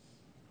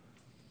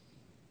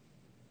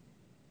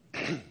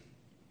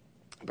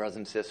 Brothers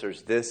and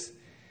sisters, this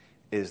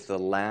is the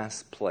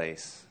last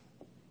place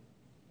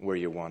where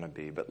you want to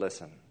be. But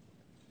listen,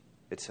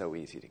 it's so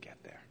easy to get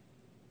there.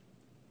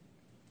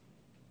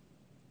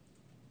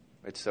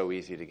 It's so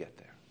easy to get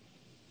there.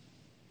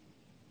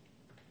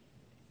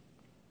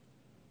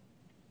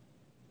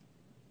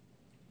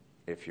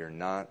 If you're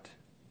not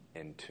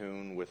in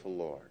tune with the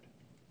Lord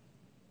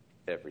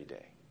every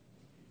day,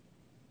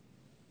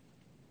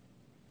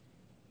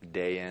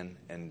 day in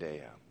and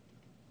day out.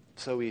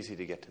 So easy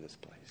to get to this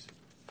place.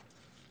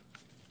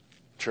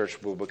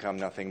 Church will become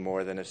nothing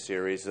more than a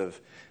series of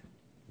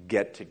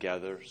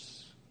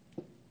get-togethers,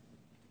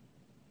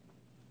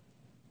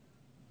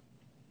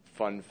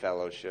 fun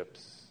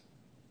fellowships,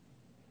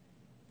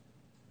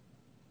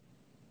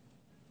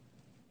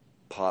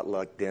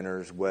 potluck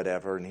dinners,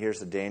 whatever. And here's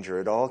the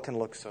danger. It all can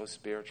look so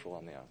spiritual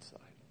on the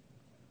outside.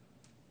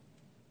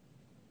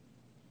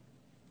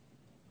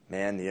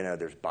 Man,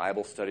 there's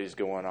Bible studies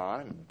going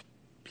on, and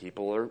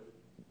people are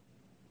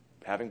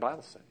having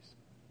Bible studies.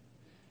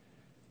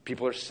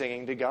 People are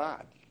singing to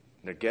God.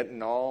 They're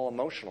getting all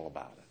emotional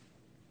about it.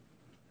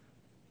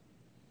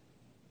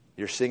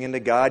 You're singing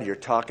to God. You're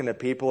talking to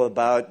people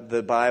about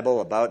the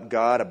Bible, about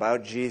God,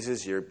 about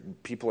Jesus.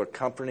 People are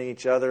comforting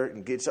each other.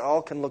 It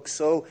all can look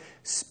so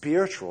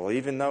spiritual,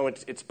 even though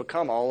it's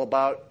become all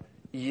about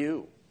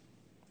you.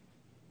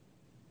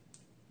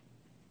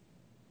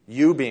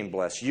 You being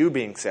blessed, you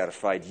being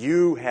satisfied,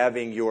 you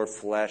having your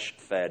flesh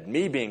fed,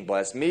 me being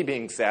blessed, me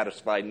being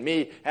satisfied,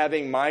 me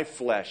having my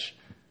flesh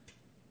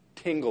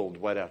tingled,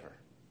 whatever.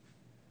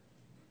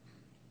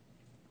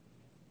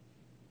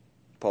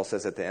 Paul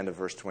says at the end of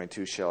verse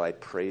 22, shall I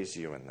praise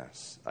you in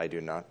this? I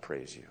do not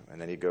praise you. And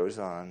then he goes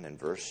on in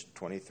verse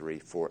 23,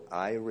 for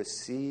I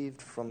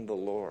received from the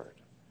Lord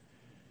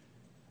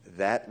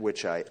that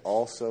which I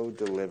also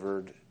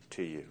delivered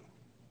to you.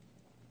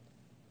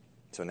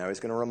 So now he's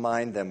going to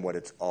remind them what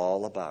it's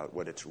all about,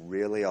 what it's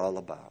really all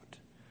about.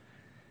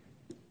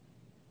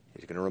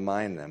 He's going to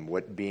remind them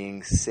what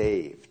being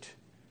saved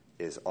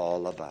is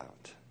all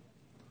about.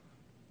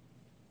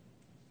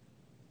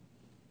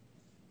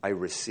 I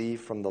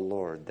received from the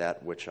Lord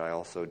that which I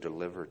also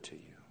delivered to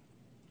you.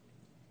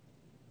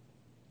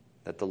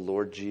 That the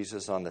Lord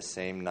Jesus, on the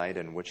same night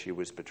in which he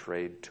was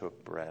betrayed,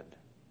 took bread.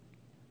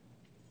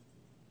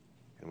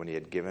 And when he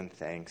had given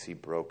thanks, he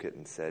broke it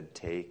and said,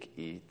 take,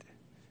 eat.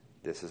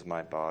 This is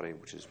my body,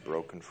 which is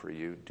broken for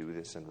you. Do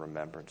this in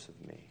remembrance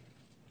of me.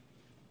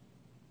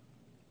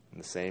 In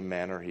the same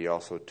manner, he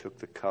also took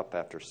the cup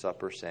after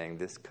supper, saying,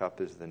 this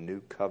cup is the new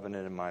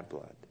covenant in my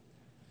blood.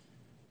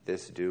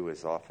 This do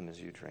as often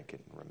as you drink it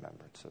in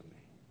remembrance of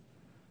me.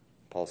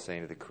 Paul's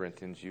saying to the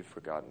Corinthians, you've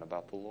forgotten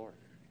about the Lord.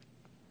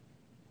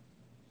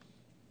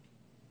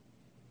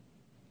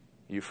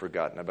 You've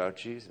forgotten about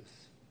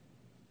Jesus.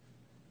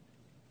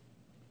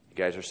 You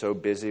guys are so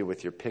busy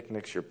with your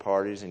picnics, your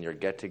parties, and your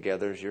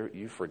get-togethers,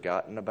 you've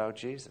forgotten about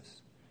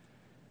Jesus.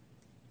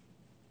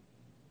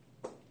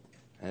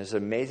 And it's an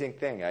amazing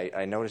thing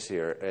I notice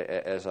here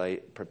as I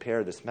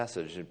prepare this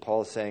message. And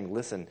Paul is saying,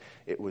 listen,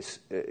 it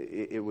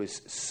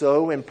was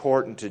so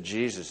important to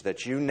Jesus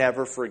that you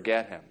never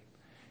forget him,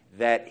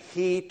 that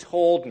he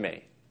told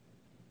me.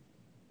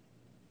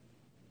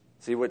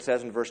 See what it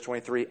says in verse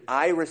 23?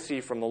 I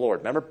received from the Lord.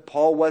 Remember,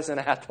 Paul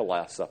wasn't at the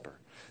Last Supper.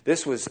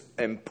 This was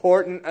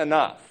important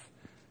enough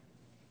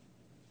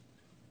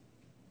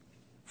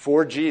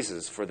for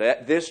Jesus, for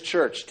this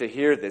church to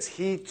hear this,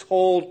 he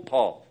told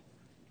Paul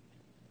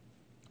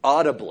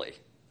audibly.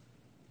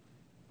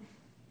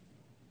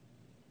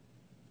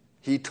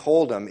 He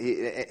told him,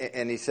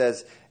 and he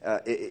says,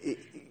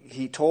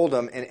 he told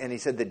him, and he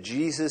said that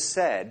Jesus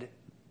said,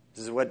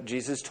 this is what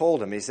Jesus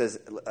told him. He says,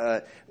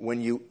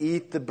 when you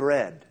eat the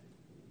bread,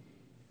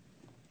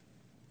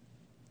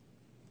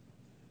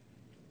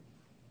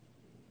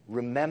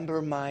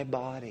 remember my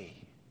body.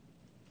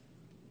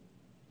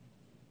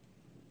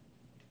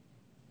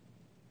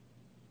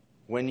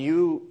 When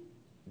you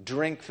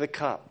drink the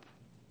cup,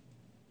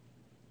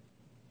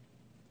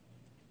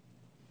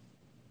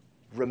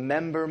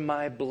 remember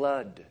my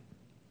blood.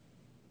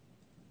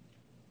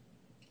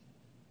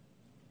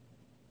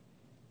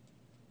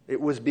 It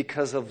was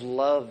because of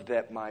love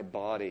that my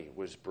body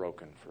was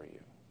broken for you.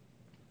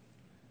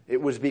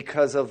 It was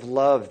because of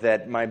love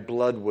that my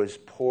blood was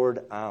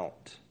poured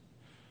out.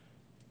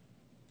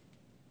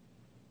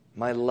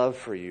 My love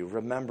for you.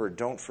 Remember,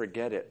 don't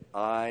forget it.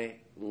 I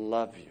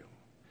love you.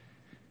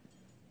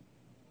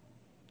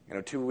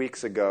 2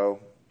 weeks ago,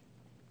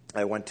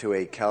 I went to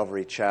a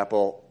Calvary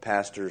Chapel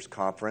pastors'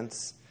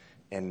 conference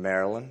in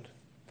Maryland.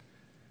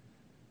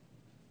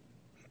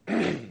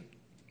 And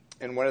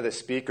one of the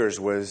speakers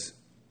was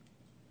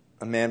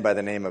a man by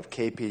the name of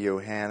K.P.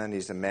 Yohannan.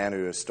 He's a man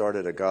who has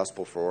started a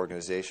Gospel for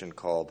organization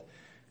called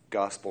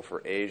Gospel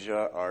for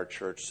Asia. Our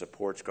church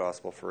supports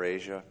Gospel for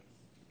Asia.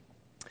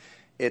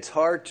 It's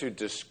hard to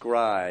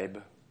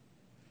describe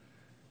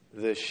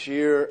the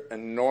sheer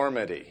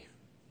enormity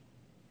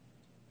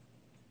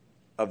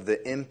of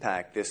the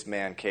impact this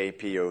man,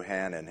 K.P.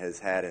 Yohannan, has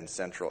had in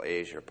Central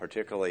Asia,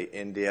 particularly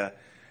India,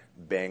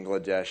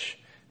 Bangladesh,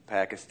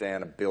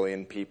 Pakistan, 1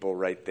 billion people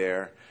right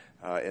there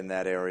in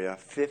that area.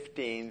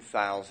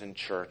 15,000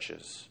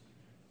 churches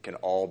can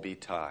all be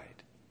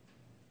tied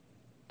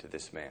to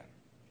this man.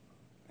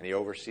 And he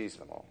oversees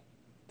them all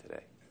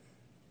today.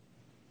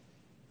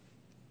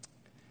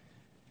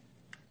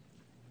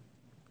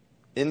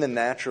 In the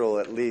natural,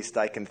 at least,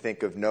 I can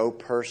think of no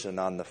person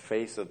on the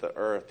face of the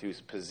earth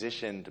who's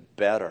positioned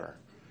better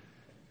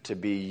to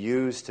be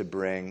used to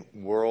bring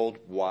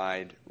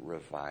worldwide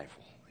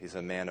revival. He's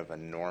a man of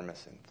enormous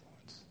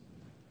influence.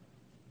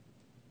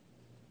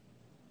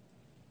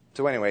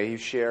 So anyway, he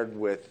shared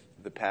with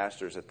the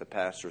pastors at the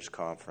pastors'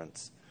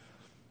 conference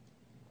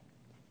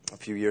a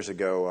few years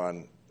ago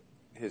on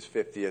his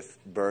 50th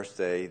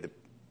birthday.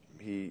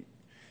 He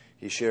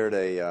shared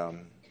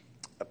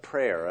a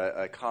prayer,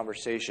 a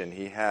conversation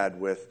he had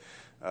with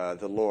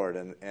the Lord.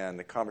 And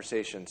the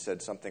conversation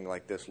said something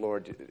like this: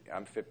 Lord,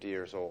 I'm 50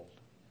 years old.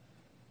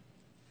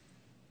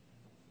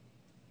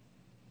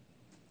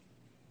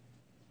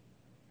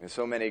 And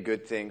so many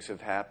good things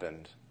have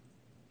happened,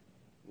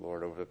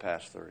 Lord, over the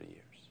past 30 years.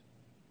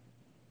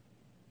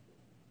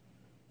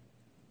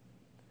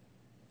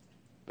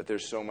 But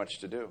there's so much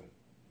to do.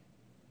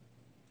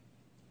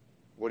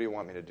 What do you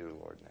want me to do,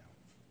 Lord, now?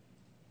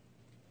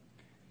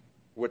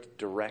 What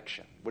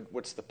direction?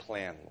 What's the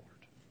plan, Lord?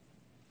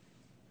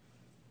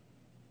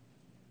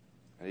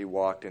 And he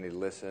walked and he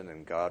listened,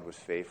 and God was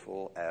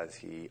faithful as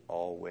he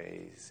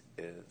always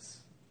is.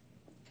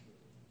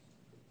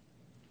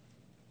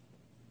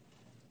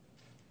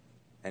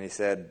 And he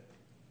said,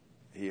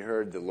 he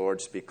heard the Lord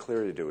speak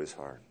clearly to his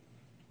heart.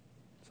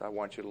 So I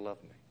want you to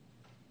love me.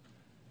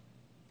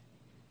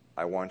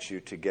 I want you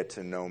to get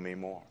to know me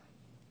more.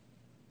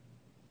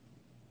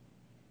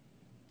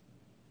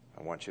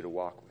 I want you to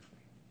walk with me.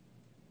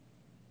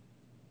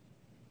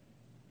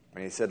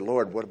 And he said,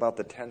 Lord, what about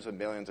the tens of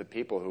millions of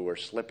people who are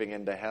slipping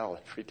into hell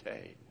every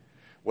day?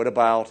 What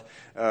about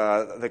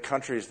the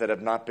countries that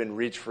have not been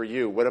reached for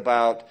you? What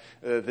about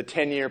the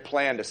 10-year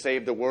plan to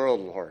save the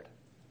world, Lord?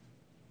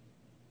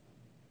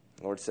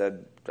 The Lord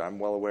said, I'm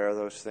well aware of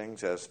those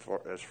things. As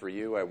for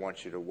you, I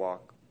want you to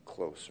walk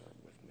closer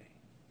with me.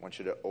 I want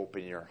you to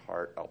open your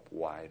heart up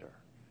wider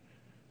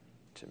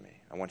to me.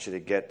 I want you to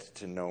get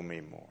to know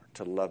me more,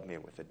 to love me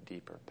with a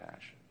deeper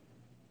passion.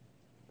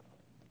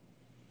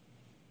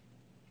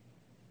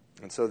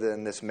 And so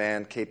then this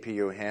man, K.P.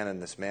 Yohannan,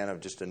 this man of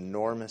just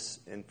enormous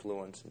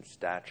influence and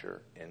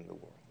stature in the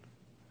world,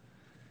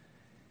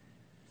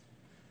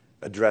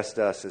 addressed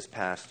us as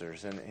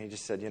pastors. And he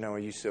just said, are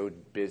you so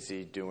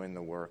busy doing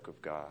the work of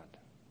God?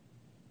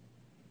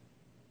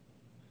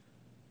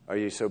 Are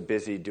you so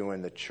busy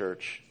doing the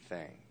church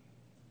thing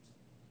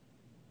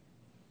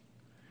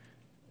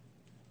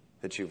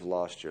that you've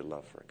lost your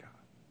love for God?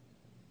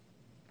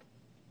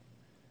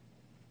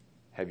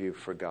 Have you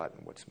forgotten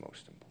what's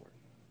most important?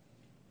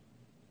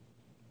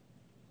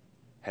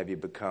 Have you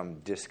become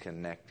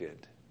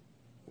disconnected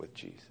with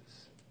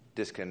Jesus?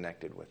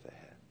 Disconnected with the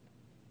head?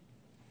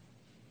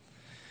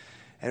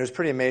 And it was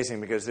pretty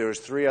amazing because there was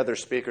 3 other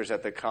speakers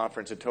at the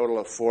conference, a total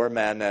of 4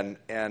 men,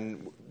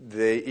 and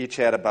they each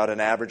had about an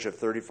average of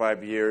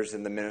 35 years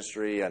in the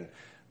ministry and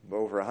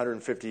over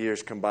 150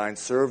 years combined,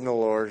 serving the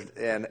Lord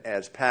and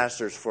as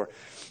pastors. For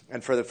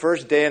the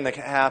first day and a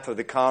half of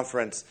the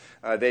conference,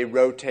 they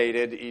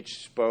rotated.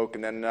 Each spoke,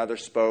 and then another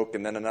spoke,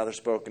 and then another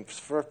spoke. And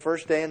for the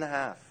first day and a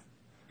half,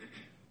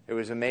 It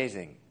was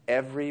amazing.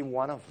 Every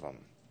one of them,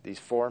 these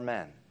 4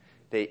 men,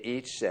 they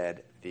each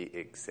said the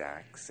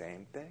exact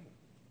same thing.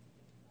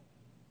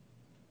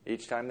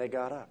 Each time they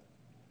got up.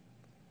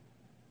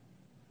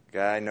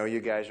 I know you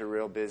guys are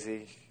real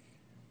busy,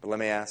 but let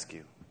me ask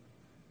you,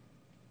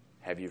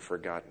 have you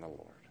forgotten the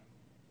Lord?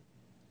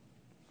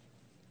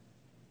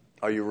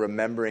 Are you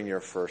remembering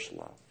your first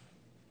love?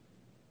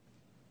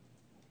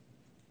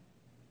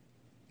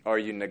 Are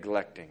you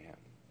neglecting Him?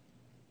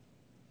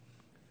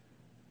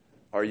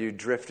 Are you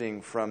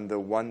drifting from the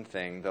one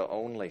thing, the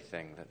only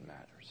thing that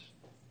matters?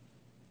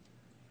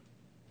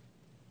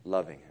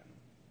 Loving Him.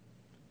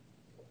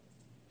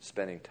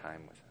 Spending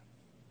time with Him.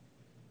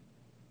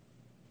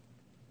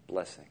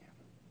 Blessing Him.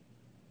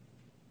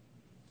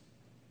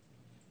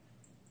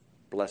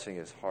 Blessing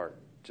His heart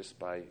just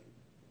by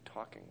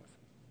talking with Him.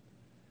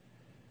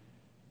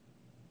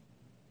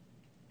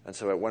 And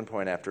so at one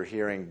point, after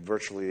hearing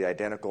virtually the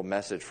identical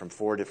message from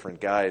 4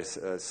 different guys,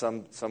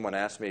 someone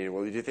asked me,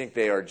 well, do you think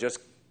they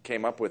just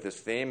came up with this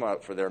theme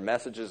for their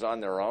messages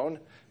on their own?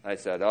 And I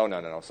said, oh,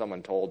 no.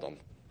 Someone told them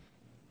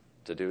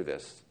to do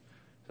this.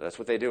 So that's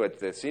what they do at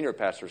the senior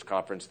pastors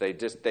conference. They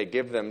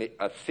give them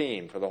a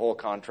theme for the whole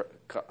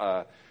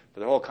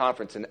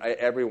conference, and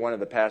every one of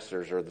the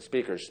pastors or the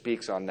speakers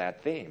speaks on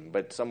that theme.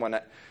 But someone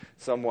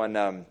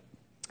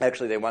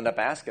actually, they wound up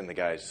asking the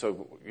guys,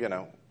 so,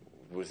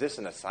 was this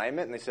an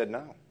assignment? And they said,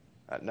 no.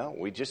 No,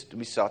 we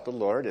sought the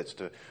Lord. It's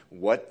to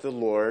what the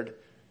Lord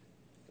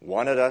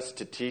wanted us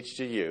to teach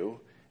to you,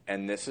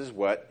 and this is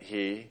what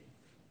He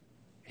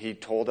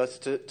told us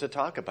to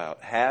talk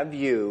about. Have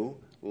you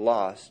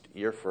lost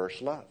your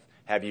first love?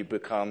 Have you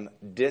become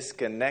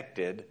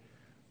disconnected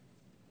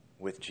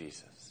with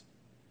Jesus?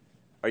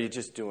 Are you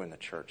just doing the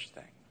church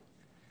thing?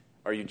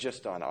 Are you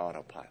just on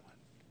autopilot?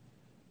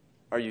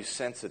 Are you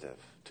sensitive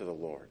to the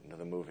Lord and to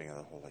the moving of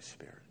the Holy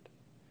Spirit?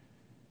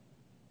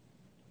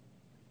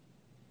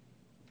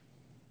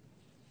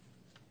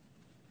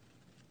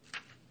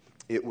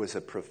 It was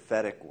a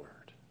prophetic word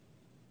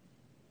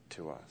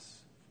to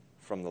us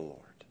from the Lord.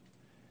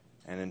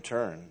 And in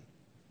turn,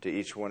 to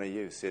each one of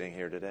you sitting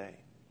here today,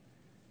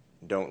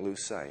 don't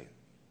lose sight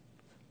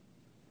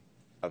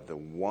of the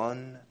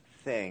one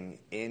thing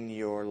in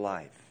your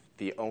life,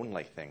 the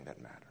only thing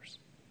that matters.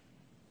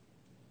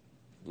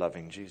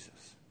 Loving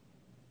Jesus.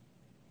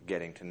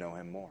 Getting to know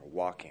Him more.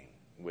 Walking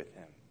with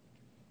Him.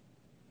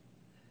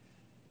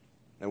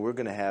 Now we're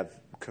going to have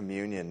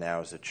communion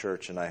now as a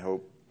church, and I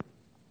hope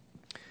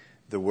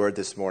the word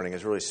this morning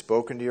has really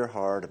spoken to your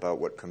heart about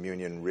what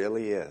communion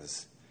really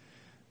is.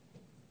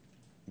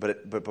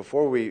 But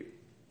before we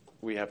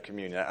have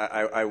communion,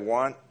 I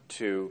want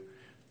to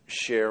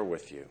share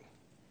with you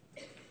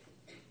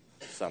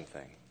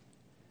something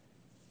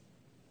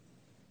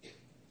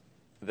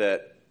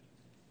that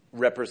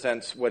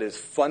represents what is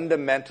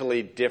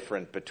fundamentally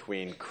different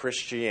between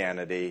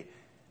Christianity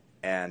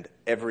and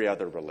every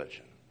other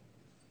religion.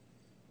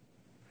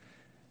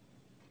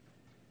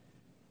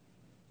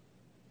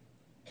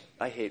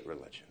 I hate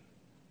religion.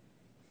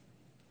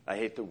 I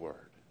hate the word.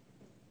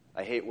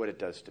 I hate what it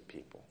does to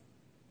people.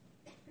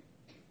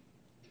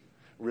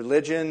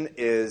 Religion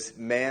is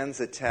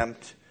man's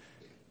attempt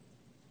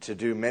to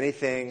do many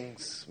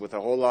things with a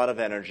whole lot of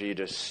energy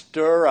to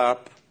stir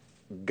up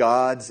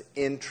God's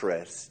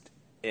interest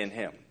in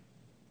him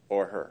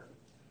or her.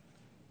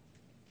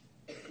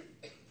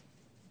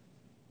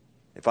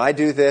 If I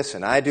do this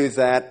and I do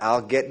that,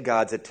 I'll get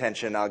God's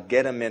attention. I'll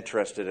get him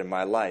interested in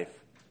my life.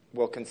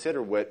 Well,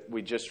 consider what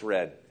we just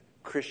read.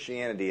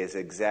 Christianity is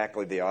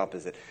exactly the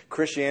opposite.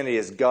 Christianity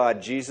is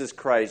God, Jesus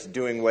Christ,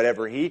 doing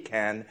whatever He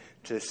can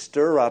to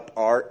stir up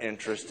our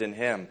interest in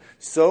Him.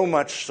 So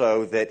much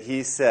so that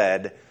He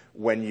said,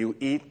 when you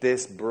eat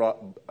this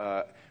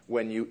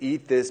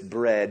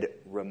bread,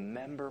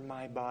 remember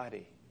my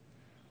body.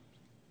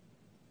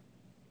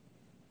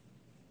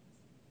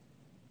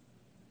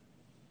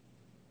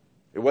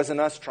 It wasn't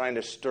us trying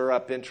to stir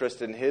up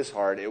interest in His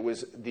heart.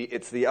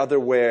 It's the other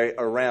way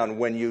around.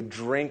 When you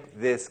drink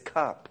this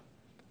cup,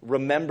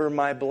 remember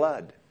my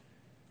blood.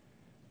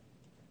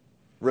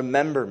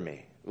 Remember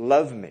me.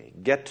 Love me.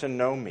 Get to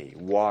know me.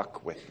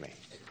 Walk with me.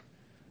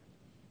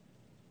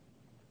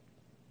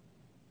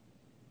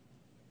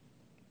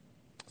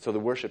 So the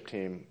worship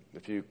team,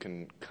 if you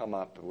can come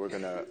up, we're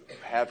going to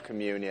have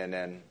communion,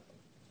 and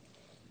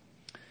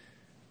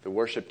the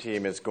worship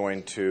team is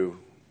going to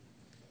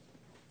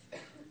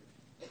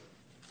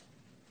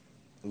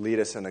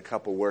lead us in a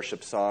couple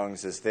worship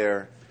songs as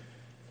they're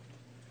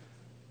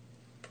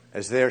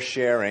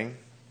sharing.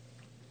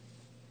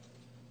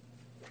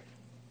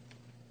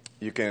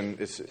 You can,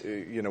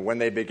 when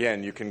they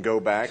begin, you can go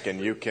back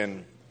and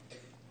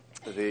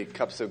the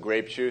cups of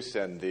grape juice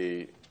and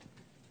the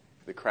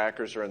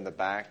crackers are in the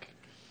back.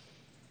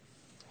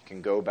 You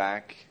can go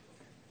back.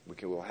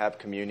 We'll have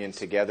communion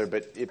together.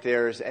 But if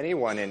there's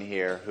anyone in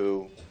here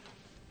who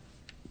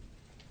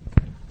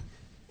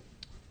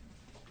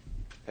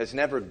has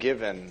never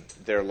given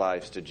their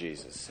lives to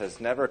Jesus,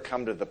 has never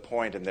come to the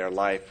point in their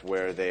life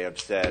where they have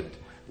said,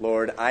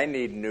 Lord, I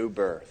need new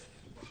birth.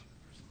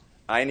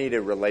 I need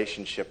a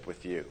relationship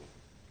with you.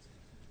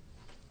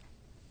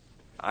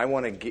 I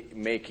want to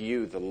make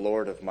you the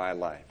Lord of my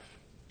life.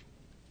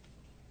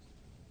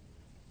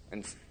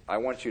 And I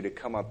want you to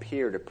come up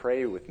here to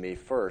pray with me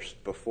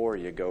first before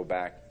you go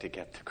back to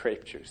get the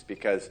grape juice,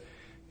 because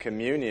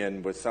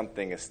communion was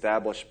something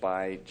established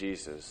by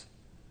Jesus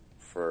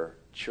for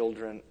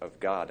children of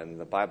God. And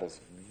the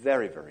Bible's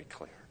very, very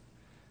clear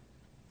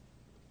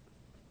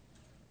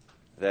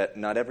that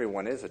not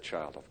everyone is a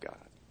child of God.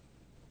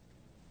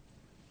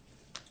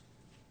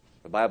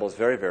 The Bible is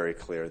very, very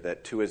clear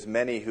that to as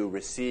many who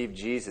receive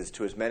Jesus,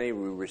 to as many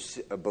who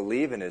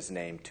believe in his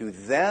name, to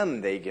them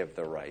they give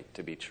the right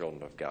to be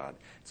children of God.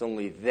 It's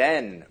only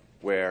then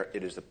where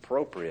it is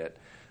appropriate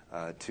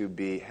to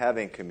be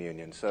having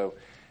communion. So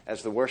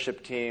as the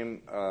worship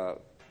team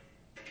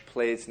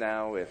plays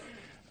now, if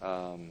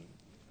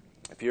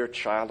you're a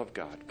child of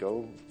God,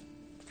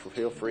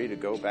 feel free to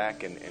go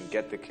back and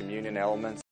get the communion elements.